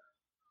زيادة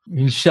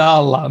إن شاء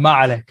الله. ما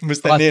عليك،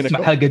 مستنينك.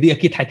 الحلقة دي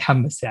أكيد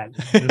حيتحمس يعني.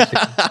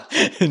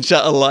 إن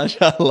شاء الله.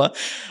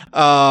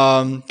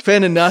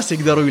 فين الناس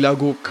يقدروا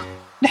يلاقوك؟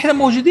 نحن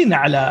موجودين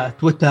على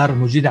تويتر،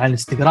 موجودين على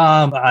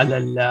الانستغرام، على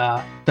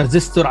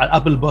الترانزستور، على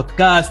الابل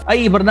بودكاست،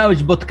 اي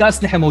برنامج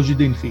بودكاست نحن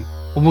موجودين فيه.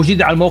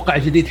 وموجودين على الموقع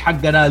الجديد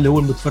حقنا اللي هو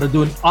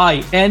المتفردون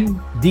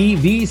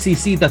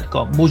indvcc.com،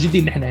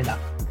 موجودين نحن هنا.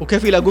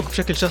 وكيف يلاقوك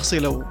بشكل شخصي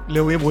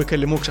لو يبغوا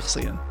يكلموك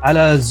شخصيا؟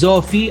 على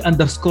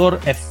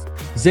zofi_f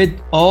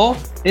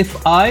ZOFI_F.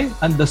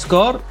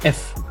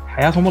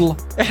 حياكم الله.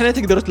 احنا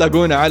تقدروا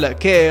تلاقونا على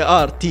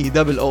KRTON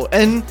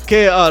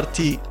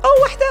أو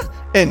واحدة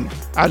N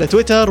على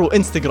تويتر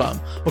وإنستغرام،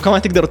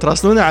 وكمان تقدروا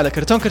تراسلونا على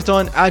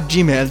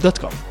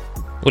كرتون@gmail.com.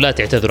 ولا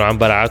تعتذروا عن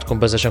براعتكم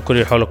بس عشان كل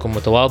اللي حولكم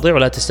متواضع،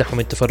 ولا تستحوا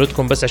من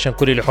تفردكم بس عشان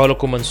كل اللي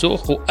حولكم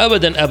منسوخ،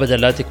 وأبدا أبدا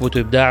لا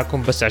تكبتوا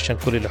إبداعكم بس عشان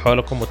كل اللي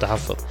حولكم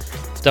متحفظ.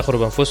 افتخروا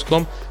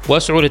بأنفسكم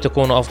واسعوا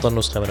لتكونوا أفضل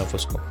نسخة من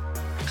أنفسكم.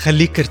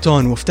 خليك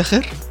كرتون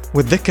وافتخر،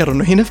 وتذكر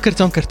إنه هنا في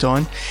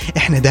كرتون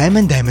إحنا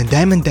دائما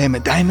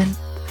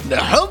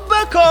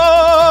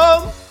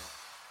نحبكم.